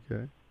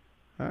 Okay,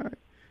 all right.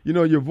 You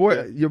know, your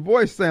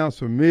voice sounds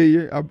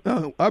familiar.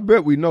 I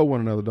bet we know one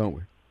another, don't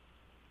we?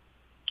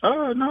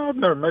 No, I've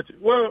never met you.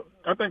 Well,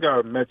 I think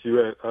I met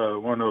you at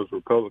one of those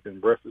Republican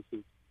breakfasts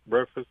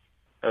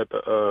at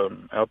the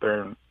out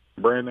there in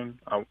Brandon.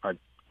 I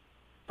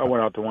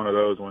went out to one of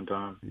those one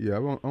time. Yeah,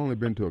 I've only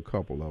been to a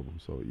couple of them,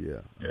 so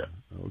yeah. Yeah.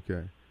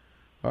 Okay.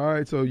 All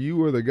right, so you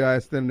were the guy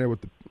standing there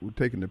with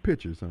taking the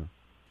pictures, huh?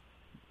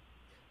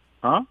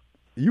 Huh?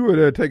 You were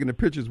there taking the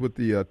pictures with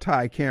the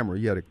tie camera.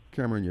 You had a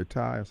camera in your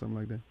tie or something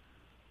like that?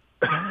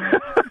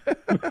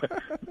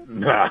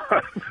 Nah.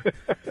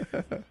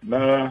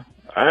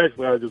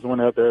 Actually, I just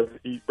went out there to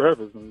eat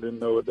breakfast and didn't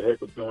know what the heck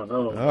was going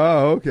on.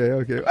 Oh, okay.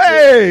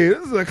 Hey,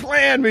 this is a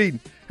Klan meeting.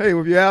 Hey,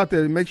 if you're out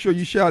there, make sure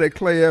you shout at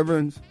Clay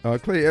Edwards,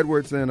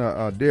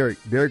 and Derek.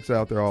 Derek's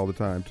out there all the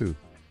time, too.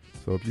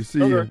 So if you see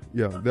him,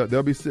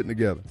 they'll be sitting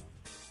together.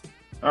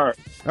 All right.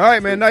 All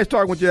right, man. Nice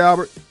talking with you,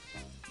 Albert.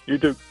 You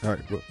too. All right.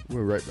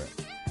 We're right back.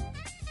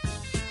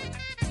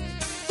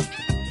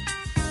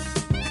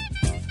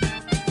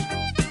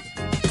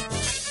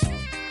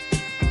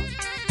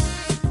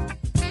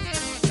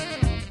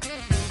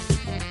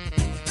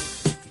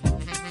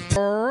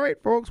 All right,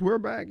 folks, we're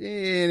back, and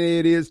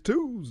it is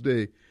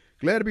Tuesday.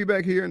 Glad to be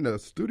back here in the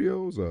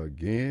studios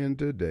again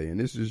today, and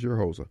this is your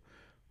host,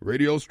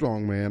 Radio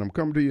Strongman. I'm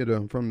coming to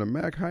you from the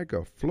Mac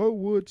Hiker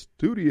Flowwood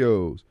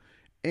Studios.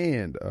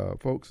 And,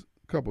 folks,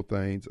 a couple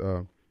things.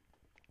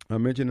 I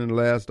mentioned in the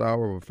last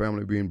hour of a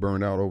family being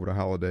burned out over the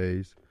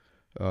holidays,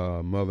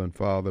 mother and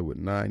father with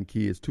 9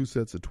 kids, 2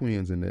 sets of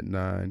twins in that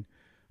 9,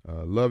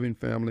 loving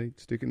family,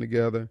 sticking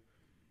together,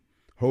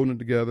 holding it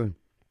together.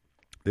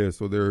 Yeah,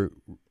 so they're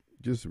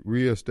just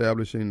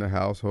reestablishing the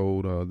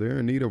household. They're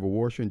in need of a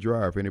washer and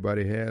dryer. If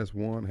anybody has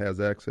one, has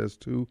access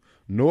to,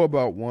 know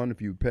about one,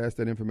 if you pass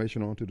that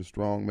information on to the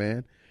strong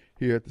man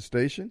here at the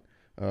station,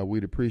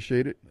 we'd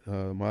appreciate it.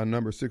 My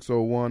number is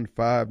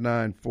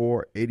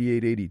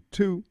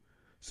 601-594-8882,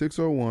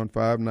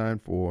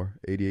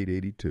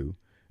 601-594-8882.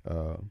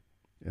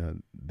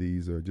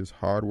 These are just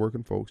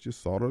hard-working folks,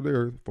 just salt of the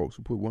earth, folks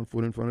who put one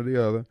foot in front of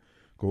the other,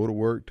 go to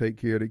work, take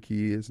care of the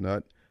kids,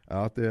 not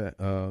out there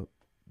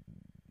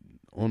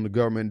on the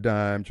government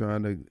dime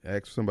trying to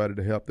ask somebody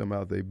to help them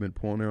out. They've been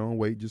pulling their own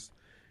weight, just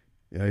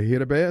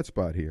hit a bad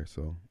spot here.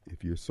 So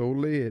if you're so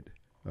led,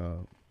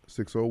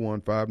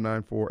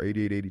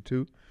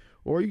 601-594-8882,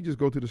 or you can just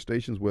go to the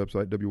station's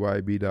website,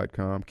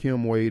 WYAB.com,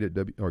 Kim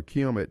Wade or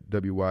Kim at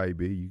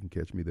WYAB. You can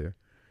catch me there,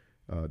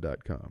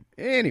 .com.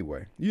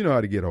 Anyway, you know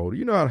how to get hold of.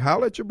 You know how to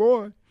holler at your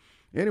boy.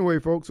 Anyway,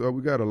 folks,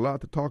 we got a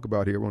lot to talk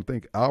about here. I want to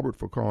thank Albert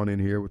for calling in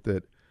here with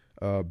that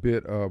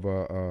bit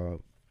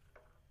of,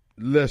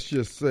 let's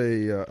just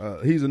say,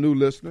 he's a new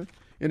listener.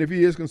 And if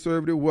he is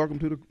conservative, welcome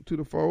to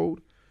the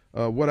fold.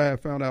 What I have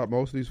found out,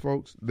 most of these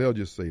folks, they'll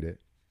just say that.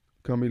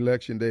 Come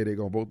election day, they're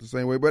going to vote the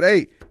same way. But,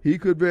 hey, he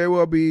could very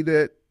well be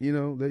that,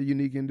 that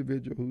unique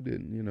individual who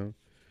didn't,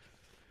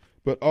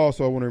 But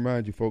also, I want to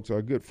remind you, folks,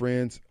 our good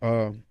friends,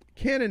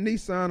 Cannon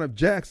Nissan of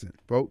Jackson,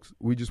 folks.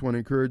 We just want to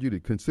encourage you to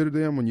consider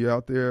them when you're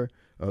out there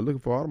looking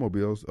for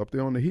automobiles up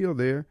there on the hill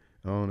there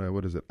on,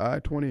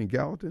 I-20 in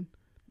Gallatin.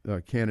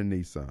 Cannon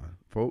Nissan,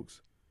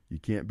 folks. You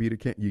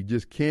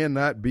just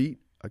cannot beat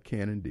a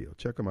Cannon deal.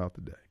 Check them out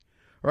today.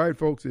 All right,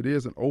 folks, it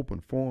is an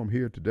open forum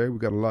here today. We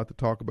got a lot to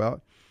talk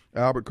about.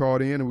 Albert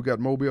called in, and we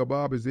got Mobile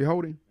Bob. Is he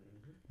holding?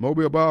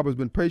 Mobile Bob has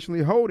been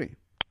patiently holding.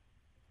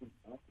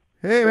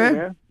 Hey,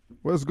 man.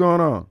 What's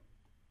going on?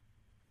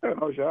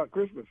 How's your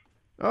Christmas?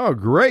 Oh,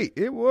 great.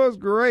 It was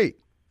great.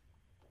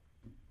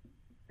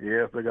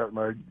 Yes, I got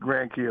my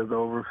grandkids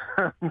over.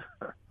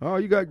 Oh,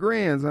 you got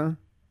grands, huh?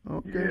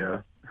 Okay.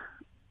 Yeah.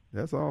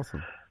 That's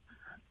awesome.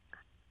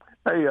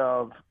 Hey,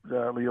 your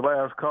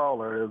last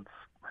caller,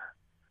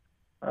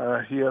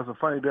 he has a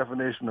funny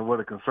definition of what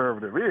a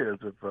conservative is.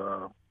 If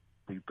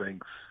he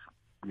thinks,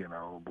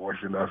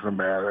 abortion doesn't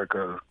matter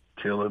because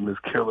killing is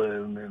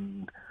killing,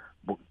 and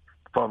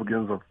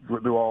Republicans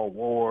do all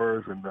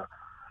wars, and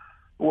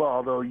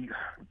although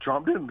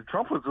Trump didn't.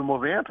 Trump was the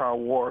most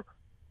anti-war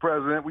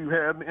president we've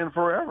had in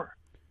forever,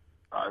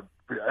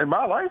 in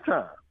my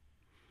lifetime.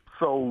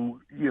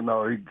 So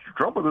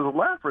Trump was the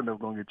last president that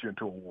was going to get you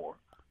into a war,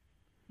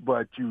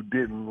 but you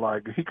didn't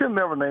like. He could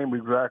never name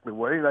exactly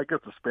what. I guess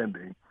the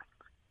spending,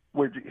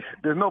 which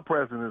there's no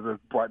president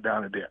that's brought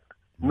down the debt,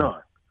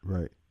 none.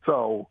 Right.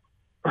 So,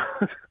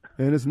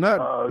 and it's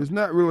not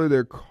really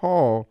their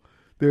call.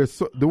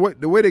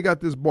 The way they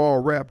got this ball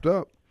wrapped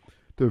up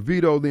to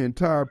veto the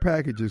entire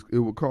package, it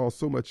would cause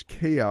so much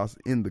chaos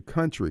in the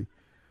country.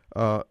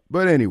 But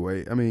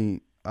anyway, I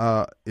mean,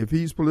 if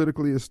he's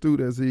politically astute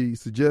as he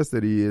suggests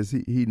that he is,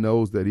 he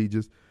knows that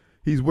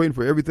he's waiting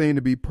for everything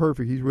to be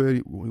perfect. He's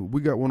ready. We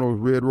got one of those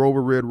Red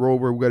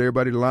Rover. We got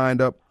everybody lined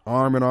up,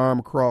 arm in arm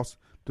across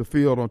the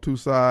field on two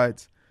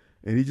sides.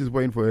 And he's just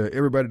waiting for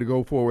everybody to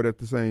go forward at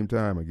the same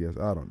time, I guess.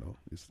 I don't know.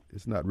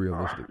 It's not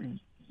realistic.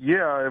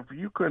 Yeah, if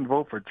you couldn't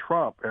vote for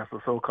Trump as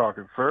a so-called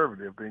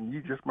conservative, then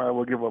you just might as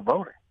well give up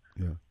voting.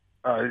 Yeah.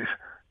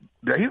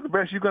 He's the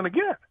best you're going to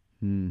get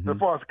as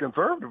far as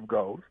conservative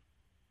goes.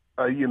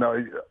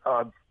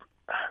 The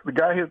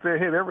guy hit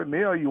every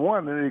nail you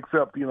want,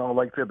 except,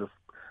 like I said,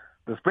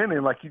 the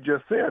spending, like you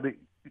just said,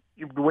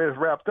 the way it's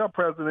wrapped up,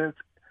 presidents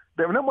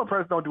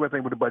don't do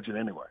anything with the budget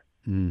anyway.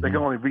 They can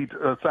only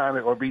sign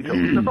it or veto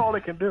it. That's all they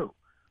can do.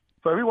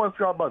 So if he wants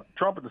to talk about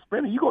Trump and the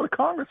spending, you go to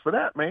Congress for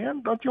that,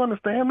 man. Don't you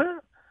understand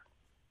that?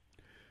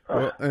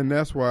 Well, and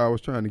that's why I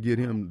was trying to get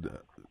him.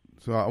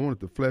 So I wanted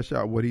to flesh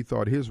out what he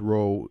thought his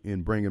role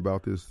in bringing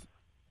about this,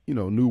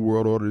 new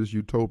world order, this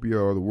utopia,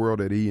 or the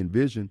world that he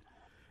envisioned.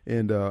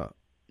 And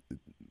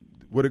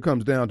what it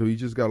comes down to, he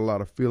just got a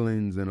lot of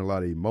feelings and a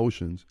lot of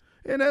emotions.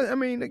 And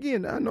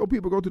again, I know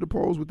people go to the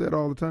polls with that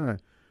all the time.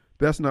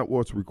 That's not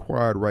what's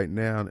required right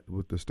now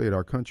with the state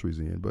our country's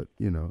in. But,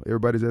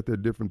 everybody's at their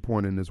different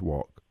point in this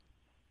walk.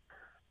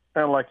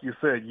 And like you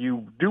said,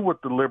 you do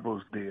what the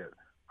liberals did.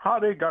 How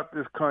they got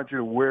this country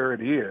to where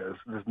it is,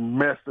 this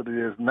mess that it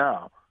is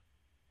now,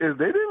 is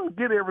they didn't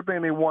get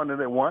everything they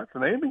wanted at once,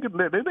 and they didn't get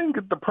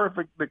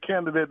the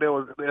candidate that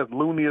was as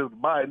loony as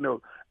Biden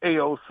or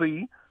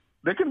AOC.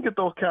 They couldn't get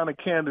those kind of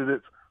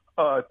candidates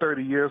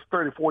 40 years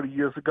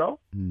ago.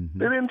 Mm-hmm.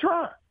 They didn't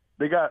try.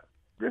 This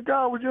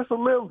guy was just a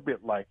little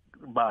bit like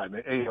Biden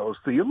and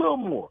AOC, a little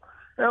more,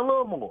 and a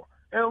little more,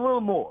 and a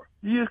little more.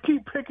 You just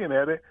keep picking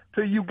at it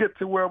till you get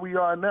to where we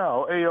are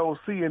now,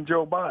 AOC and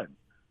Joe Biden.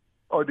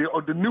 Or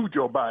the new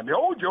Joe Biden. The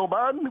old Joe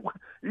Biden,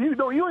 you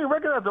don't even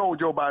recognize the old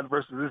Joe Biden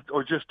versus this,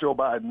 or just Joe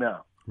Biden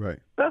now. Right.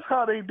 That's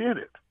how they did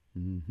it.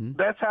 Mm-hmm.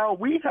 That's how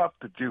we have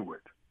to do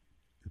it.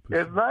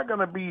 It's not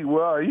going to be, he's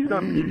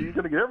going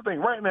to get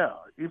everything right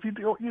now. If you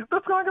do,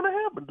 that's not going to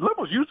happen.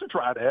 Liberals used to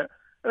try that,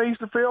 and they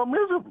used to fail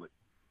miserably.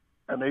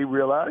 and they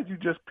realize you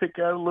just pick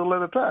at it a little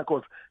at a time. Of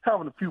course,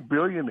 having a few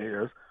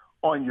billionaires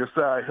on your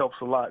side helps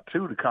a lot,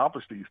 too, to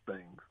accomplish these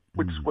things,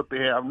 which is what they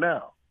have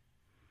now.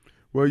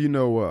 Well,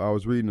 I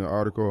was reading an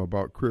article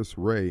about Chris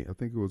Wray. I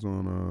think it was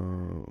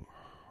on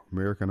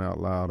American Out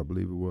Loud, I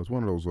believe it was,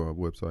 one of those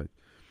websites.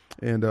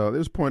 And they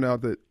just point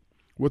out that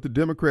what the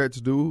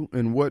Democrats do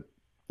and what,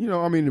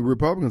 the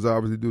Republicans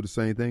obviously do the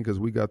same thing because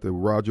we got the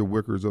Roger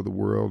Wickers of the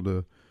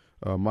world,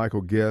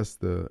 Michael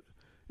Guest,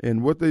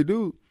 and what they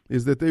do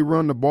is that they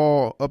run the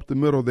ball up the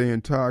middle their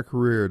entire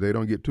career. They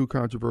don't get too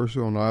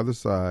controversial on either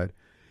side.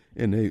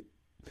 And they,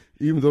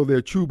 even though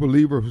they're true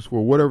believers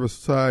for whatever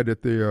side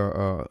that they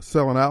are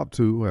selling out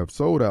to, have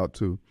sold out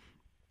to,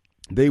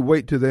 they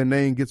wait till their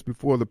name gets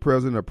before the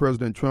president or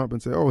President Trump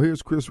and say, oh,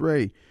 here's Chris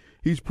Wray.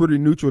 He's pretty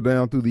neutral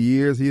down through the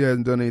years. He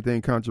hasn't done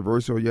anything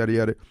controversial, yada,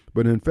 yada.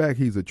 But in fact,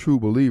 he's a true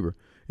believer.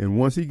 And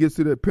once he gets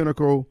to that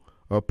pinnacle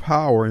of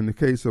power, in the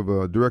case of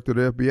a director of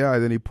the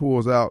FBI, then he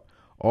pulls out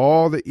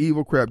all the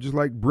evil crap, just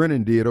like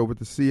Brennan did over at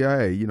the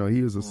CIA. He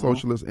is a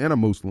socialist and a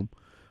Muslim.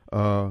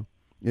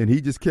 And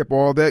he just kept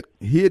all that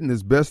hidden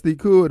as best he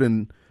could.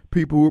 And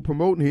people who were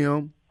promoting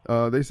him,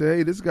 they say,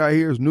 hey, this guy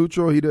here is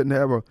neutral. He doesn't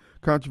have a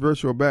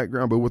controversial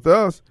background. But with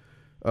us,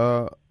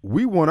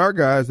 we want our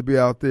guys to be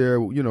out there,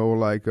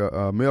 like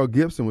Mel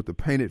Gibson with the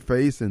painted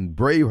face and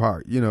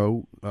Braveheart.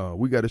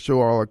 We got to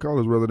show all our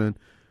colors rather than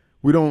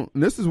we don't.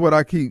 And this is what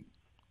I keep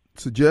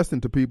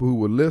suggesting to people who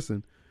would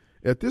listen.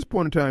 At this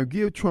point in time,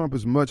 give Trump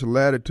as much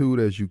latitude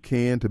as you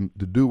can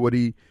to do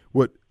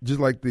what just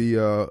like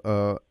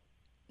the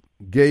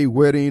gay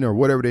wedding or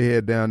whatever they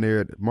had down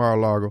there at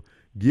Mar-a-Lago.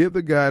 Give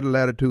the guy the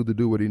latitude to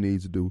do what he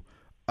needs to do.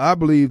 I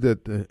believe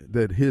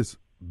that his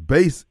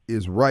base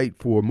is right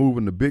for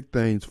moving the big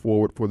things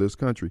forward for this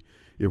country.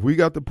 If we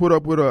got to put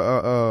up with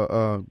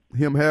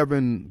him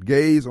having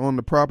gays on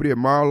the property at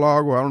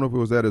Mar-a-Lago, I don't know if it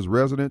was at his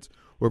residence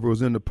or if it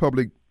was in the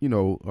public,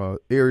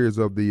 areas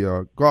of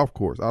the golf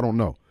course. I don't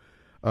know.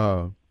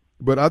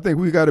 But I think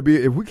we got to be,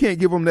 if we can't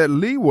give them that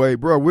leeway,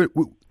 bro,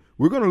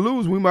 we're going to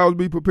lose. We might as well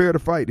be prepared to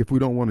fight if we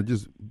don't want to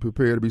just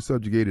prepare to be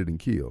subjugated and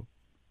killed.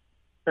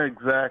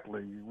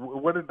 Exactly.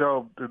 What did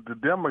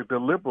the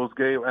liberals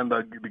gave, and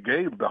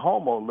the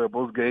homo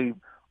liberals gave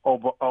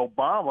over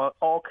Obama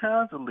all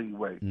kinds of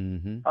leeway.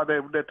 Mm-hmm.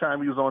 That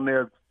time he was on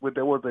there with,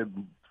 there was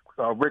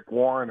a Rick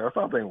Warren or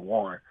something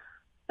Warren.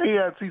 He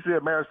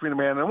said marriage between a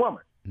man and a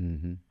woman.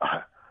 Mm-hmm.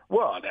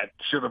 Well, that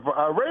should have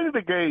rated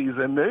the gays,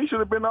 and they should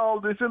have been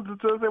all this into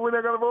say we're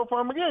not going to vote for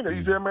him again.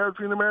 He said marriage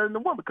between a man and a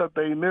woman because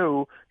they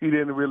knew he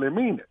didn't really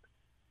mean it.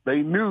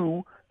 They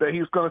knew that he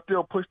was going to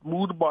still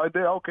move the ball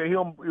there. Okay,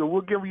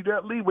 we'll give you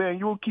that leeway, and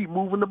you'll keep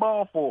moving the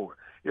ball forward.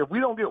 If we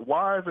don't get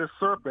wise as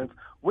serpents,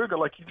 we're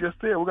gonna, like you just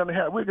said,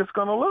 we're just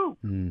going to lose.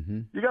 Mm-hmm.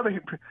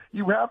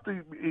 You have to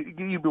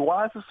either be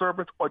wise as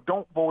serpents or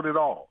don't vote at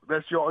all.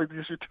 That's your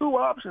two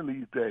options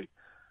these days.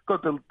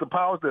 Because the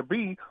powers that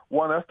be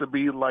want us to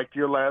be like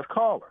your last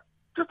caller.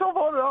 Just don't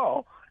vote at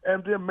all,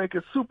 and then make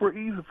it super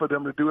easy for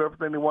them to do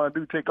everything they want to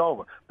do, take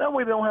over. That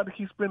way they don't have to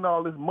keep spending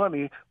all this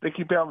money they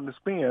keep having to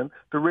spend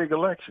to rig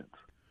elections.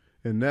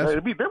 And they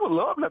would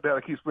love not to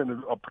have to keep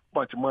spending a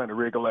bunch of money to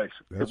rig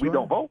elections if we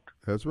don't vote.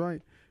 That's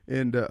right.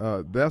 And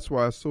that's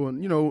why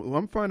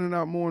I'm finding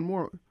out more and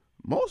more.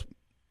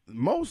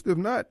 Most, if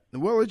not,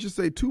 well, let's just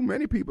say too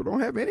many people don't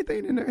have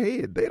anything in their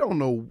head. They don't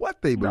know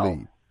what they believe.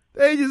 No.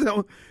 They just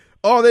don't.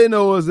 All they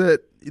know is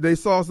that they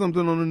saw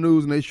something on the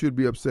news and they should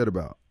be upset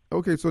about.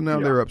 Okay, so now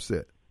they're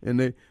upset.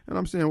 And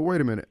I'm saying, well, wait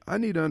a minute. I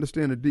need to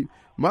understand the deep.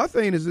 My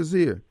thing is this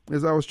here,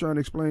 as I was trying to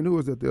explain, who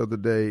was that the other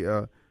day?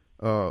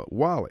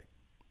 Wally.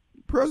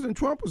 President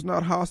Trump was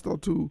not hostile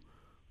to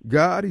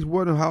God. He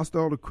wasn't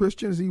hostile to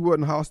Christians. He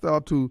wasn't hostile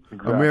to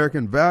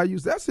American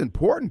values. That's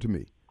important to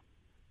me.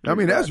 I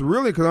mean, that's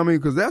really,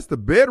 because that's the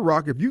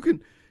bedrock. If you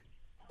can,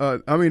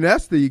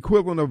 that's the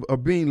equivalent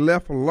of being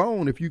left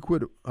alone. If you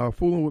quit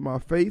fooling with my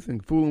faith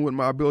and fooling with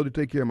my ability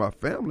to take care of my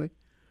family,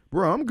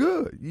 bro, I'm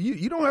good.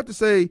 You don't have to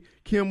say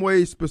Kim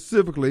Wade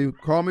specifically.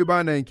 Call me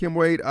by name. Kim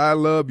Wade, I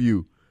love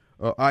you.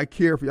 I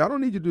care for you. I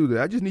don't need you to do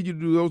that. I just need you to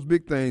do those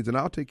big things, and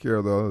I'll take care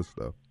of the other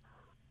stuff.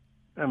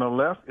 And the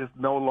left is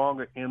no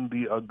longer in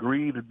the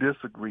agree to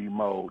disagree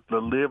mode, the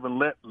live and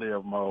let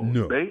live mode.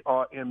 No. They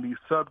are in the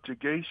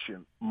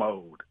subjugation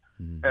mode,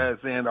 Mm-hmm. as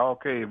in,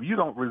 okay, if you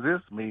don't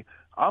resist me,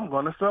 I'm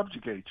going to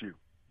subjugate you.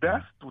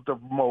 That's the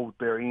mode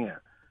they're in.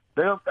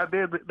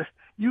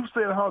 You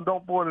said,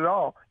 don't vote at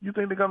all. You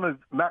think they're going to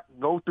not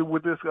go through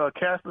with this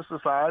cashless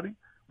society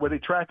where they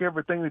track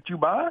everything that you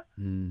buy?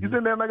 Mm-hmm. You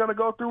think they're not going to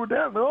go through with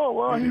that? Oh,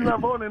 well, he's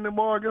not voting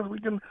anymore. I guess we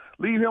can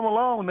leave him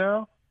alone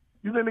now.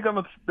 You think they're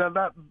going to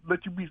not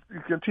let you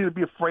continue to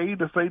be afraid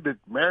to say that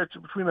marriage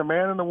is between a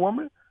man and a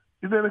woman?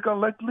 You think they're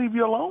going to leave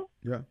you alone?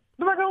 Yeah.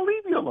 They're not going to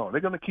leave you alone.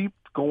 They're going to keep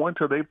going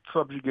till they've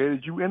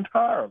subjugated you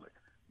entirely.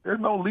 There's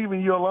no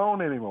leaving you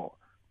alone anymore.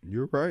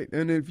 You're right.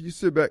 And if you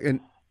sit back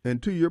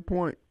and to your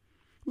point,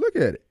 look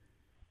at it.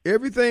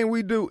 Everything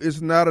we do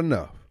is not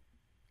enough.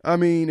 I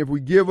mean, if we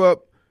give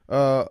up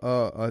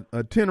a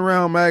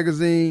 10-round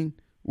magazine,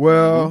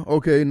 well,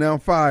 okay, now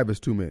 5 is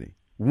too many.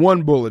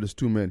 1 bullet is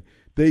too many.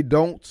 They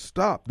don't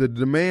stop. The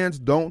demands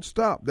don't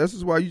stop. This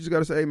is why you just got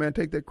to say, hey, man,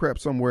 take that crap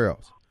somewhere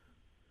else.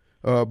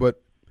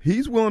 But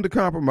he's willing to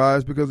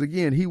compromise because,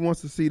 again, he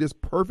wants to see this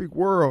perfect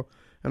world.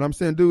 And I'm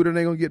saying, dude, it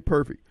ain't going to get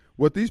perfect.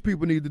 What these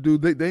people need to do,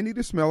 they need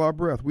to smell our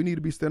breath. We need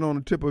to be standing on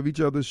the tip of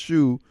each other's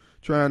shoe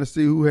trying to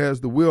see who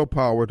has the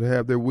willpower to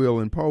have their will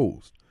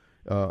imposed.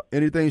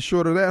 Anything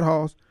short of that,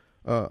 Hoss,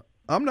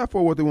 I'm not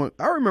for what they want.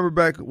 I remember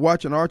back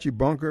watching Archie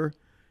Bunker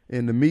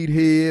and the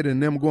Meathead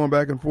and them going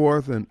back and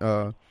forth, and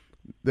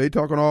they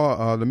talking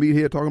all the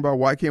Meathead talking about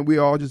why can't we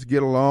all just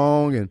get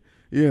along, and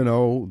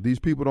these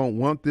people don't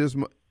want this.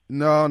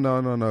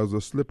 No. It's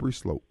a slippery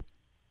slope.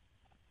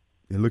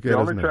 And look at us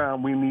now. The only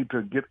time we need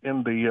to get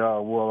in the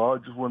I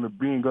just want to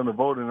be going to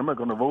vote, and I'm not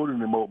going to vote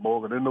anymore.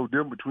 Because there's no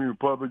difference between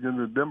Republicans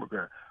and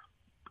Democrats.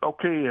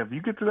 Okay, if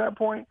you get to that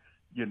point,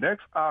 your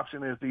next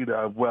option is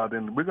either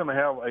then we're going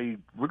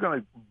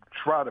to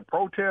try to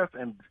protest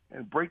and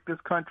break this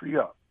country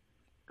up.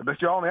 That's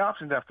your only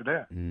option after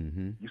that.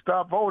 Mm-hmm. You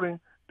stop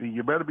voting, then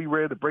you better be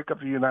ready to break up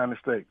the United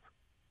States,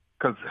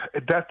 because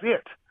that's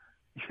it.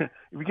 If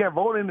you can't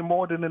vote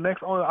anymore, then the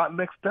next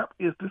step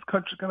is this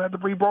country's going to have to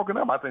be broken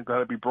up. I think it's going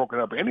to be broken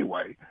up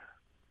anyway,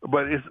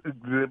 but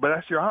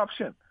that's your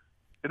option.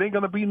 It ain't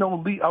going to be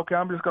no okay,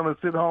 I'm just going to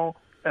sit home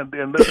and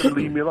let them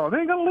leave me alone. They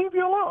ain't going to leave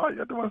you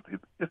alone.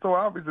 It's so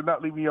obvious they're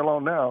not leaving you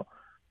alone now.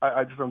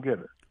 I just don't get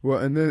it. Well,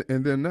 and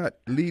they're not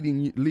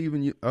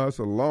leaving us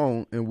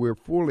alone, and we're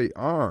fully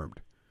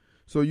armed.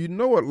 So you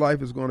know what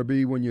life is going to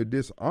be when you're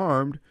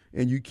disarmed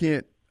and you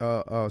can't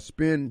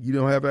spend. You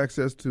don't have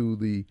access to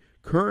the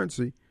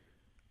currency,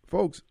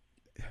 folks.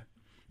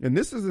 And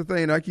this is the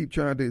thing I keep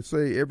trying to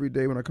say every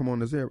day when I come on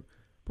this air.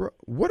 Bro,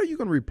 what are you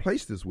going to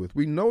replace this with?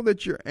 We know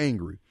that you're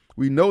angry.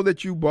 We know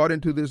that you bought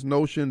into this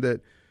notion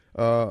that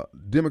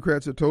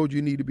Democrats have told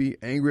you need to be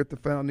angry at the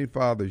founding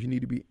fathers. You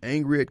need to be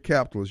angry at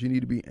capitalists. You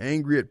need to be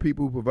angry at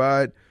people who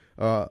provide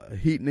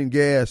heating and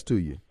gas to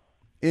you.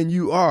 And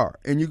you are.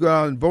 And you go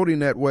out and voting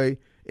that way.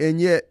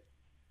 And yet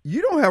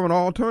you don't have an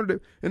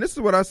alternative. And this is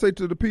what I say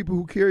to the people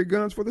who carry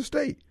guns for the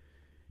state.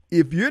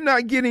 If you're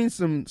not getting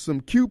some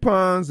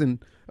coupons and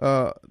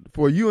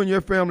for you and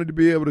your family to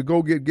be able to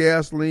go get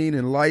gasoline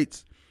and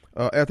lights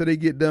after they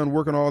get done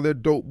working all their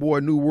dope boy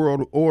New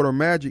World Order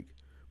magic,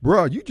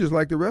 bro, you just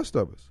like the rest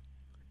of us.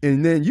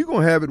 And then you're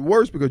going to have it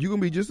worse because you're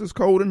going to be just as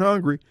cold and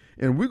hungry,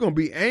 and we're going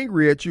to be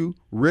angry at you,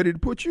 ready to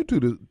put you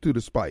to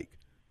the spike.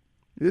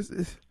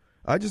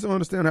 I just don't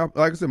understand how,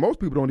 like I said, most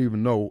people don't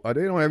even know.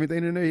 They don't have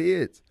anything in their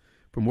heads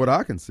from what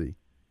I can see.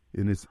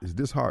 And it's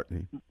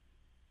disheartening.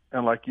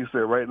 And like you said,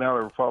 right now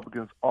the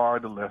Republicans are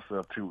the lesser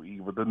of two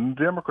evils. The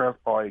Democrats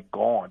are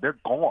gone. They're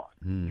gone.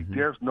 Mm-hmm.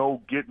 There's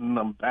no getting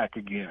them back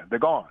again. They're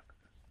gone.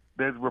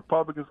 The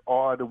Republicans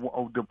are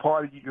the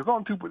party. It's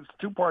on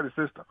two-party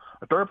system.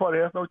 A third party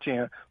has no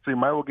chance, so you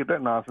might as well get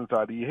that nonsense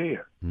out of your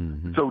head.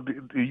 Mm-hmm. So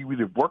you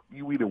either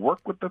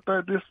work with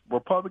this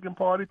Republican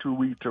Party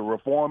to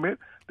reform it,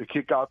 to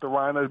kick out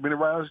as many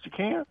rhinos as you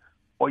can,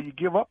 or you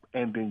give up,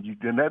 and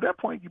then at that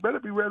point you better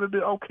be ready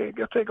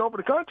to take over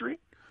the country.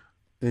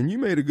 And you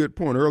made a good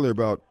point earlier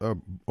about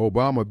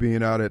Obama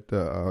being out at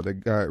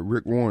that guy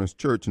Rick Warren's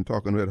church and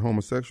talking about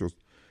homosexuals,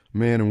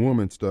 man and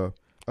woman stuff.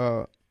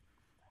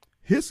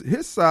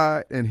 His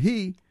side and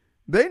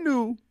they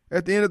knew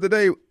at the end of the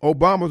day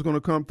Obama was going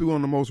to come through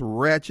on the most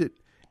ratchet,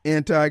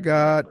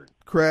 anti-God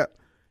crap,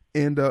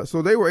 and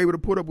so they were able to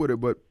put up with it.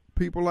 But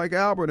people like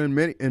Albert and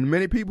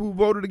many people who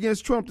voted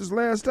against Trump this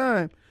last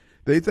time,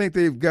 they think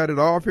they've got it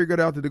all figured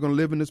out, that they're going to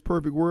live in this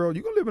perfect world.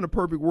 You're going to live in a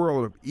perfect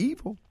world of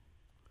evil.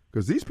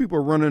 Because these people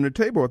are running the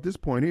table at this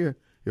point here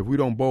if we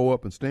don't bow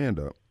up and stand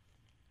up.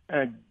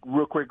 And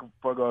real quick,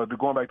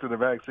 going back to the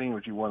vaccine,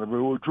 what you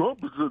wanted, Trump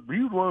he's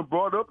the one who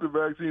brought up the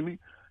vaccine.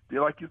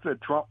 Like you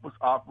said, Trump was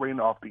operating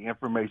off the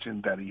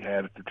information that he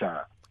had at the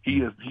time.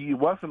 He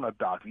wasn't a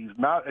doctor. He's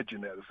not a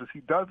geneticist.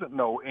 He doesn't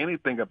know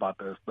anything about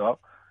that stuff.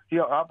 He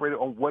operated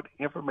on what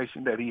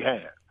information that he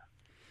had.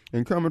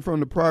 And coming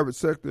from the private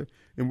sector,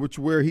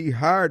 where he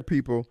hired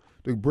people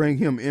to bring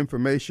him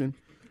information,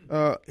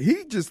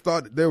 he just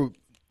thought there were.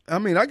 I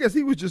mean, I guess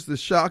he was just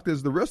as shocked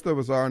as the rest of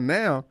us are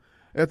now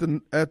at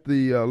the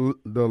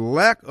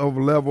lack of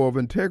level of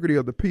integrity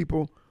of the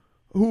people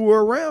who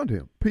were around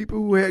him. People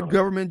who had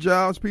government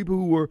jobs, people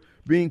who were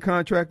being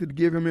contracted to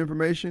give him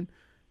information,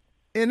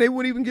 and they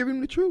wouldn't even give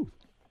him the truth.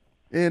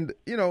 And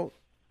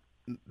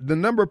the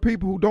number of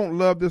people who don't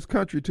love this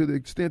country to the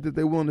extent that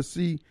they want to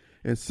see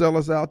and sell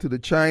us out to the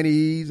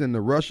Chinese and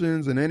the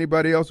Russians and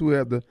anybody else who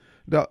have the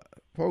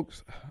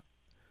folks.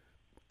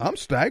 I'm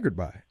staggered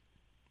by it.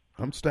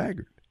 I'm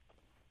staggered.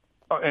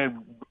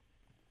 And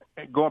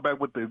going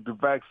back with the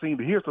vaccine,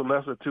 here's the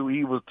lesser of two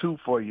evils too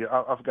for you.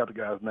 I forgot the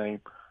guy's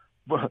name,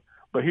 but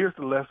here's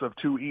the lesser of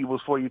two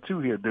evils for you too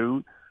here,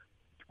 dude.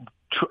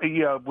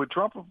 With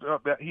Trump,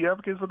 he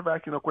advocates for the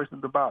vaccine, no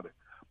questions about it.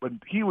 But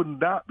he would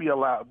not be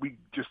allowed to be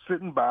just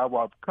sitting by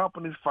while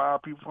companies fire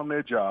people from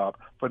their job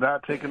for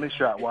not taking the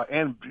shot,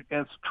 and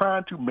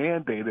trying to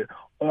mandate it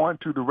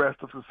onto the rest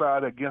of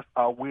society against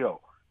our will.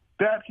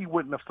 that he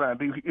wouldn't have signed.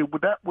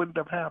 That wouldn't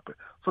have happened.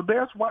 So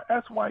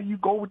that's why you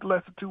go with the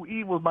lesser two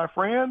evils, my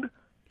friend,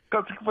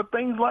 because for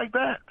things like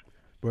that.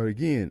 But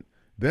again,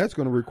 that's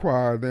going to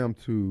require them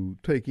to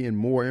take in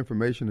more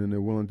information than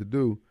they're willing to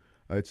do.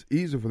 It's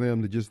easier for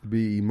them to just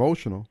be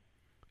emotional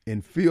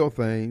and feel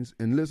things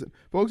and listen.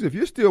 Folks, if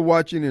you're still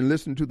watching and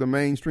listening to the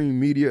mainstream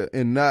media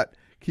and not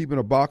keeping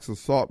a box of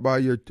salt by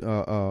your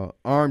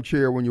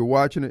armchair when you're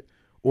watching it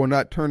or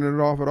not turning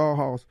it off at all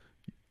costs,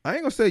 I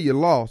ain't going to say you're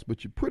lost,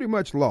 but you're pretty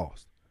much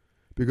lost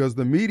because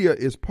the media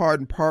is part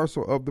and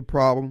parcel of the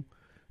problem.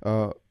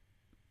 And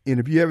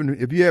if you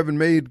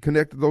haven't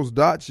connected those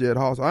dots yet,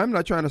 Hoss, I'm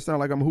not trying to sound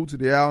like I'm Hoots of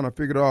the Owl and I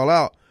figured it all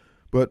out,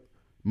 but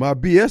my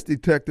BS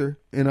detector,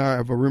 and I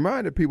have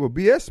reminded people,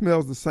 BS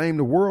smells the same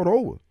the world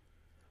over.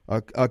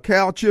 A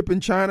cow chip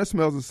in China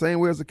smells the same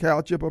way as a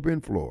cow chip up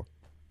in Florida.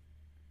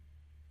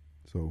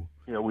 So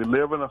we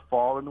live in a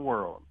fallen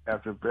world. As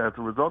a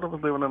result of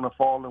us living in a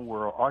fallen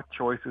world, our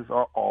choices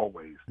are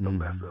always the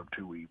lesser of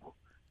two evils.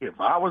 If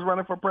I was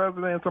running for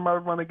president and somebody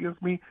was running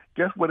against me,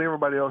 guess what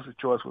everybody else's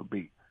choice would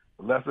be?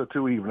 The lesser of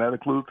two evils. That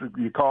includes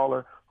your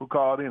caller who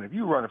called in. If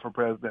you're running for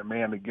president,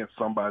 man, against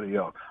somebody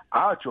else,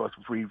 our choice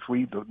would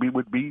be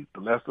the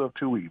lesser of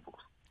two evils.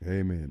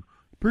 Amen.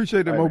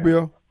 Appreciate it,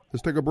 Mobile.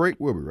 Let's take a break.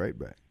 We'll be right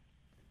back.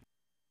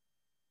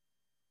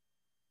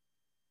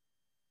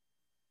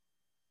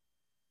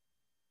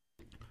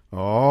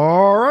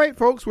 All right,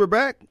 folks, we're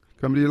back.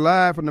 Coming to you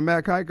live from the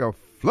Mac Haik of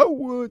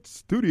Flowood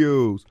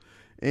Studios.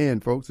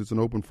 And, folks, it's an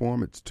open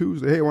forum. It's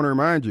Tuesday. Hey, I want to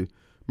remind you,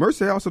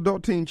 Mercy House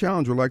Adult Teen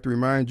Challenge would like to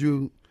remind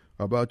you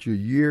about your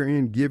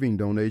year-end giving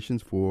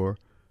donations for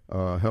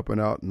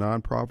helping out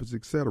nonprofits,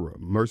 etc.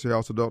 Mercy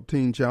House Adult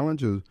Teen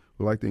Challenge would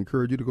like to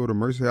encourage you to go to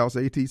Mercy House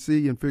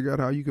ATC and figure out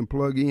how you can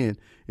plug in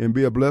and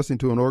be a blessing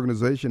to an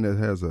organization that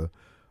has a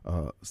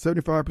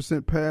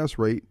 75% pass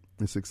rate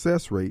and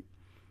success rate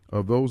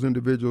of those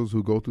individuals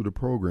who go through the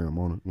program.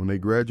 When they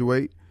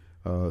graduate,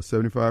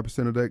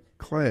 75% of that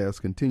class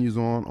continues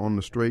on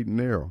the straight and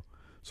narrow.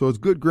 So it's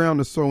good ground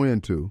to sow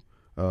into.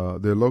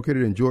 They're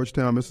located in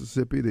Georgetown,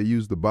 Mississippi. They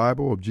use the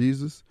Bible of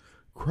Jesus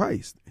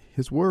Christ,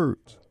 his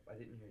words,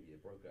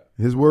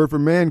 his word for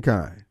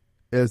mankind,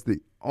 as the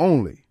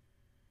only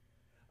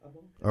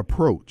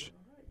approach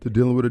to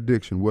dealing with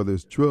addiction, whether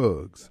it's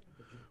drugs,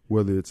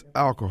 whether it's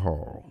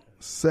alcohol,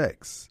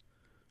 sex,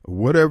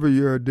 whatever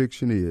your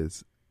addiction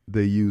is.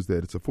 They use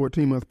that. It's a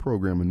 14-month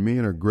program, and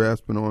men are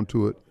grasping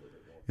onto it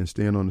and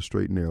staying on the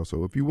straight and narrow.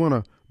 So if you want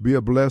to be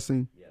a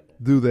blessing,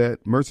 do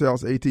that. Mercy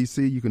House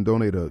ATC, you can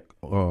donate a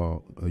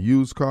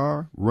used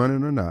car,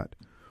 running or not,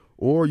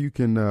 or you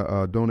can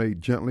donate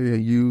gently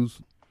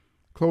used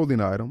clothing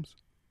items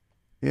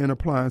and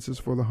appliances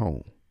for the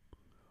home.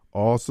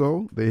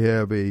 Also, they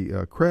have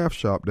a craft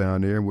shop down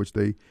there in which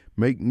they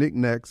make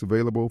knickknacks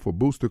available for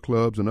booster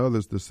clubs and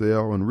others to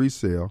sell and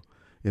resell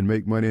and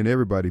make money, and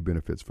everybody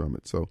benefits from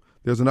it. So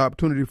there's an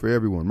opportunity for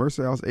everyone.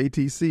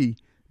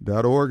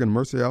 MercyHouseATC.org and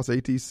Mercy House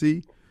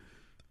ATC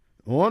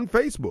on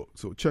Facebook.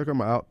 So check them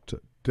out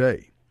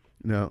today.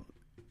 Now,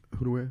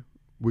 who do we have?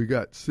 We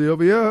got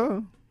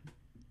Sylvia.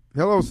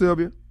 Hello,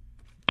 Sylvia.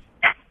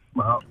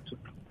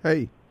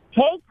 Hey.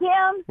 Hey,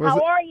 Kim.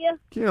 How are you?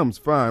 Kim's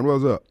fine.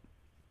 What's up?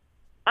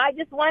 I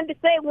just wanted to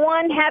say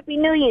one Happy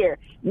New Year.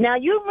 Now,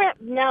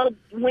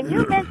 when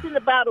you mentioned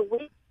about a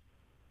week,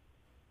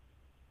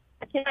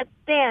 I cannot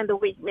stand a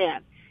weak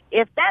man.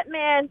 If that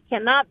man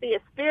cannot be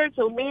a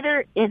spiritual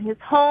leader in his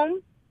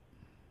home,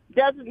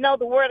 doesn't know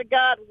the Word of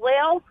God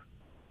well,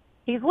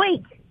 he's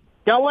weak.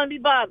 Don't want to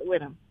be bothered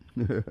with him.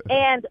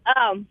 And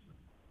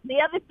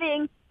the other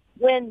thing,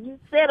 when you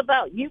said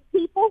about you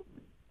people,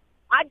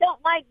 I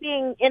don't like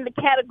being in the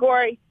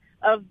category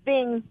of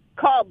being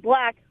called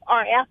black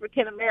or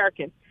African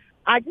American.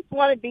 I just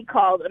want to be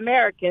called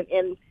American,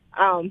 and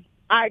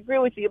I agree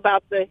with you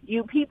about the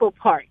you people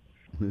part.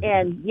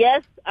 And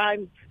yes,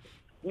 I'm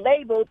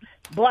labeled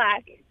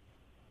black,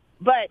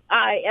 but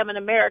I am an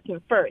American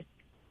first.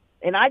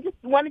 And I just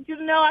wanted you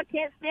to know I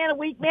can't stand a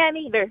weak man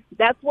either.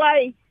 That's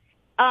why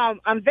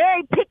I'm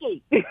very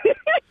picky.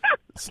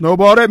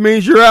 Snowball, that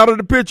means you're out of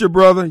the picture,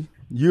 brother.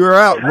 You're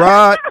out,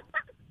 Rod.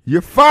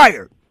 You're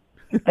fired.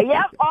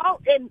 Yep,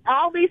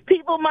 all these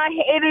people, my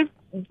haters,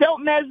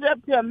 don't measure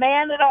up to a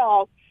man at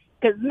all.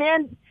 Because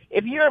men,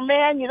 if you're a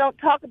man, you don't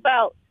talk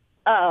about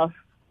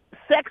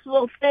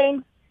sexual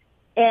things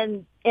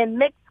and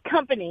mixed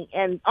company.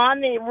 And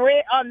on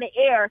the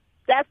air,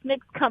 that's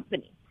mixed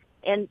company.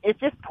 And it's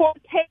just poor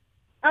taste,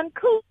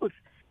 uncouth.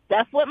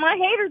 That's what my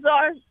haters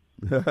are.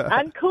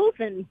 Uncouth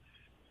and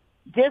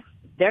just,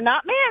 they're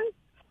not men.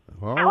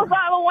 All That was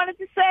right. all I wanted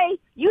to say.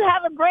 You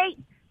have a great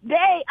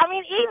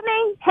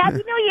evening.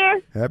 Happy New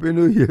Year. Happy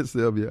New Year,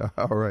 Sylvia.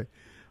 All right.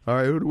 All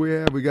right, who do we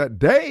have? We got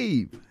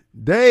Dave.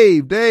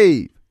 Dave.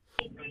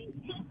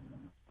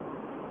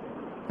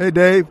 Hey,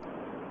 Dave.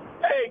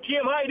 Hey,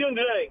 Kim, how you doing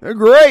today?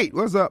 Great.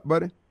 What's up,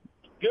 buddy?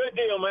 Good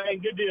deal, man.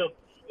 Good deal.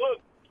 Look,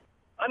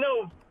 I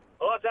know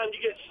a lot of times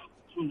you get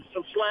some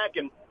slack,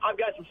 and I've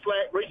got some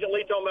slack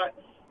recently talking about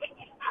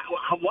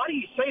why do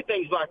you say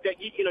things like that?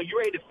 You're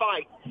ready to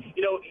fight.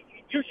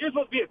 you're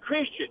supposed to be a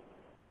Christian.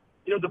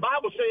 You know, the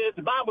Bible says,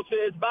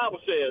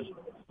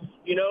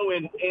 you know,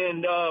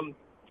 and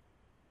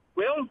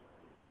well,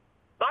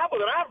 Bible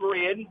that I've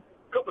read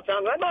a couple of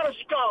times, I'm not a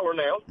scholar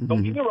now,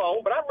 don't get me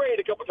wrong, but I've read it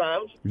a couple of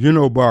times. You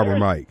know Barbara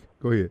Mike.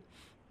 Go ahead.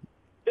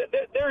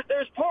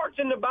 There's parts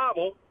in the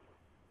Bible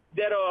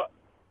that,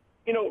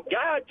 you know,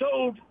 God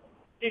told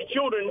his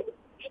children,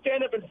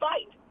 stand up and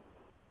fight.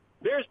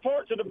 There's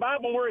parts of the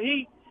Bible where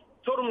he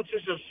told them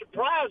to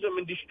surprise them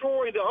and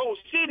destroy the whole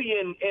city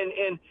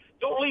and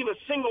don't leave a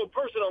single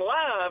person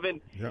alive.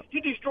 And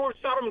he destroyed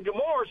Sodom and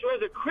Gomorrah. So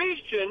as a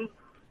Christian,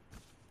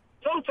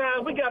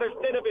 sometimes we got to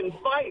stand up and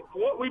fight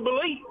for what we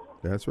believe.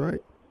 That's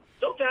right.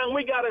 Sometimes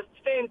we got to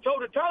stand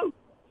toe-to-toe.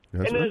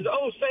 And as the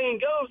old saying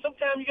goes,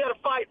 sometimes you got to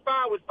fight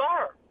fire with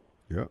fire.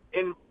 Yeah.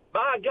 And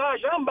by gosh,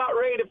 I'm about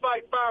ready to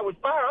fight fire with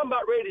fire. I'm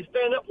about ready to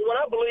stand up for what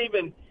I believe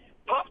in,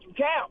 pop some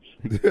caps.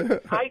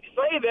 I hate to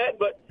say that,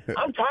 but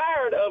I'm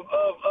tired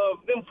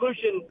of them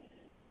pushing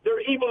their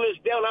evilness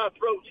down our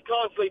throats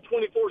constantly,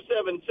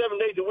 24/7, 7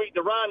 days a week.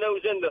 The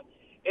rhinos and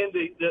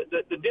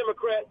the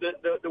Democrat,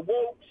 the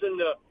wokes and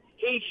the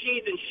he,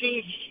 she's, and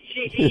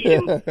she,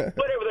 and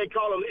whatever they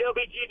call them, the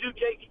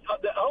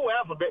LBGTQ, the whole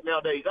alphabet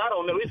nowadays. I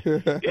don't know. It's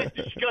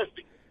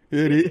disgusting.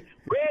 It is.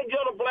 Red,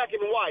 yellow, black,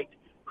 and white.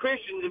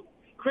 Christians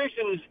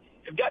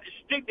have got to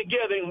stick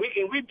together, and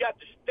we've got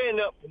to stand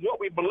up for what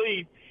we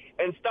believe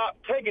and stop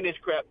taking this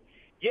crap.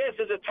 Yes,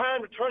 there's a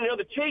time to turn the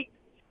other cheek,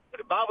 but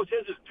the Bible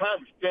says it's time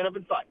to stand up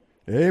and fight.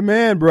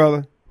 Amen,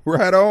 brother.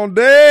 Right on,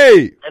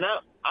 Dave. And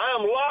I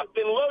am locked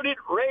and loaded,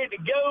 ready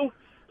to go.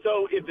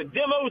 So if the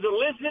demos are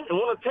listening and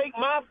want to take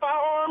my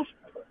firearms,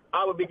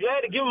 I would be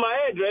glad to give them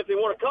my address if they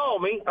want to call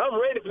me. I'm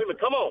ready for them to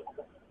come on.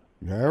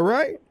 All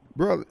right,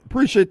 brother.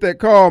 Appreciate that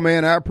call,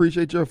 man. I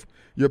appreciate your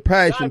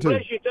passion, God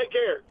bless you. Take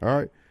care. All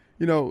right.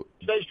 You know,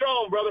 stay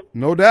strong, brother.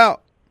 No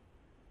doubt.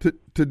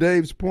 To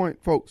Dave's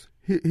point, folks,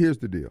 here's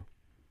the deal.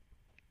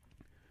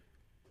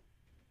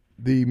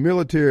 Our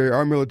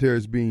military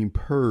is being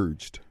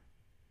purged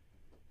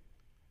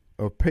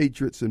of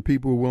patriots and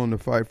people who are willing to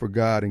fight for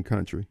God and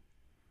country.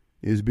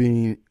 Is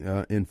being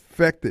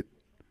infected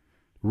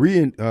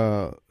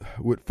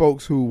with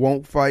folks who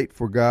won't fight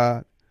for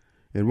God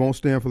and won't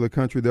stand for the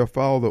country. They'll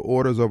follow the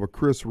orders of a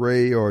Chris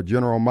Wray or a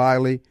General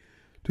Miley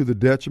to the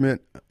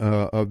detriment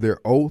of their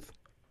oath.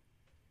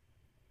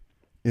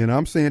 And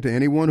I'm saying to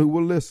anyone who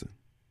will listen,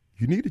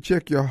 you need to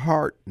check your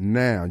heart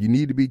now. You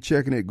need to be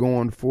checking it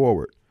going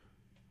forward.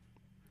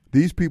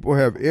 These people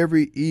have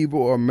every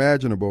evil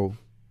imaginable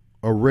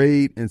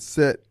arrayed and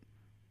set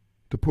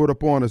to put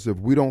upon us if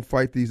we don't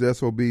fight these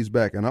SOBs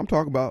back. And I'm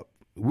talking about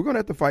we're going to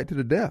have to fight to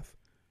the death,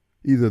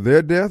 either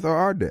their death or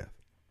our death.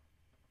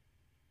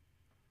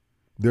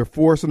 They're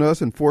forcing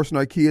us and forcing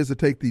our kids to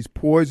take these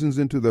poisons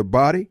into their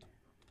body.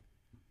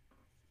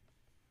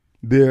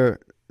 They're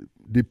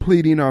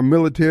depleting our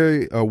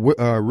military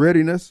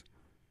readiness.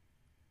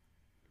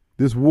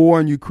 This war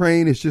in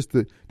Ukraine is just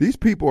these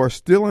people are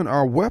stealing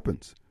our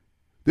weapons.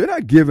 They're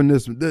not giving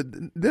this.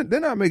 They're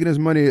not making this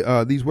money.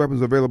 These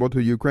weapons available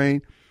to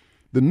Ukraine.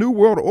 The New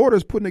World Order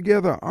is putting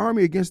together an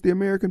army against the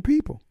American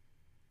people.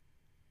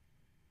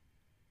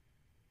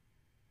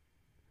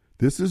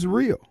 This is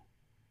real.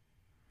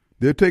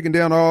 They're taking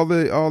down all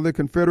the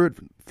Confederate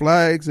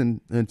flags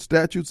and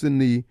statues in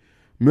the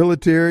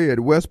military at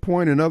West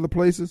Point and other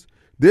places.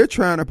 They're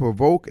trying to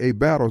provoke a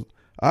battle.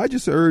 I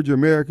just urge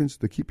Americans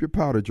to keep your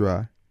powder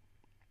dry.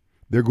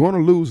 They're going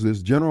to lose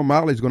this. General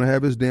Miley's going to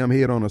have his damn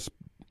head on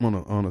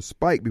a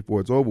spike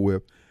before it's over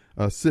with,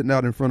 sitting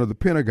out in front of the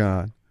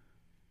Pentagon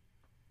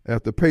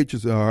after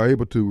patriots are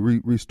able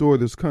to restore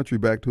this country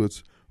back to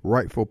its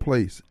rightful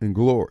place in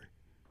glory.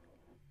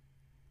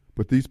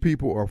 But these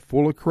people are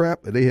full of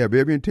crap. They have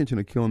every intention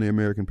of killing the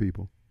American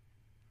people.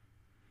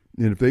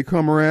 And if they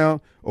come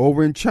around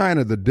over in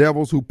China, the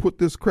devils who put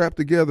this crap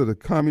together, the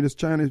Communist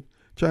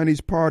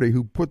Chinese Party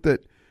who put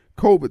that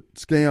COVID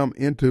scam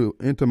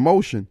into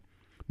motion,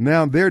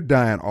 now they're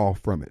dying off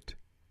from it.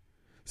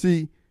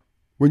 See,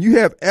 when you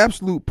have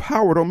absolute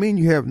power, don't mean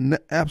you have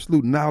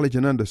absolute knowledge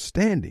and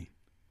understanding.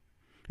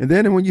 And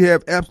then when you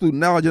have absolute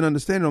knowledge and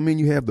understanding, don't mean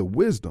you have the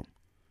wisdom.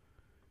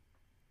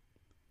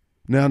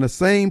 Now, the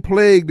same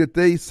plague that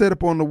they set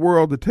upon the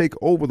world to take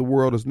over the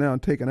world is now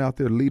taking out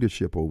their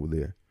leadership over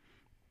there.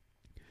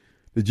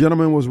 The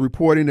gentleman was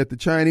reporting that the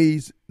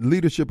Chinese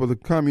leadership of the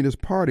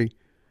Communist Party,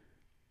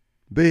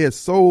 they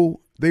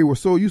were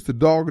so used to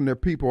dogging their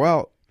people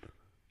out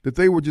that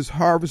they were just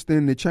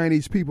harvesting the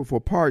Chinese people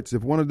for parts.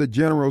 If one of the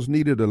generals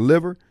needed a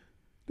liver,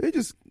 they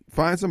just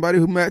find somebody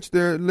who matched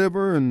their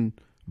liver and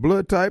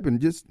blood type and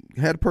just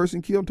had a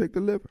person killed and take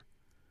the liver.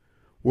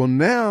 Well,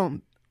 now,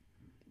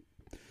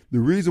 the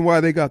reason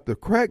why they got the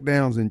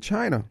crackdowns in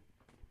China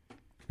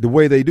the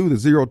way they do, the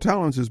zero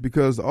tolerance, is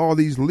because all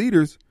these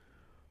leaders'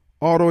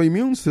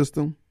 autoimmune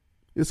system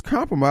is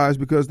compromised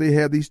because they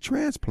have these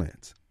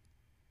transplants.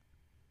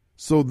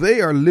 So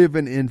they are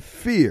living in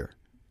fear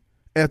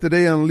after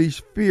they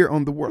unleash fear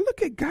on the world.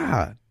 Look at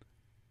God.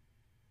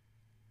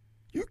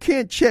 You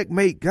can't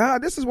checkmate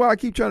God. This is why I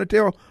keep trying to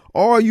tell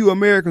all you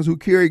Americans who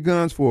carry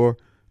guns for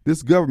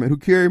this government who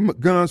carry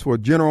guns for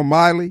General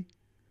Miley,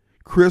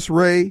 Chris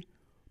Wray,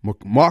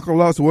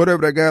 McCullough,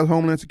 whatever that guy's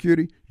Homeland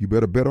Security, you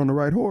better bet on the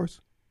right horse.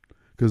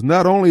 Because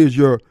not only is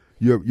your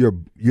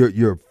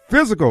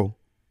physical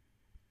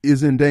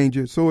is in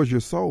danger, so is your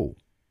soul.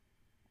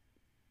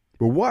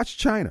 But watch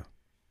China.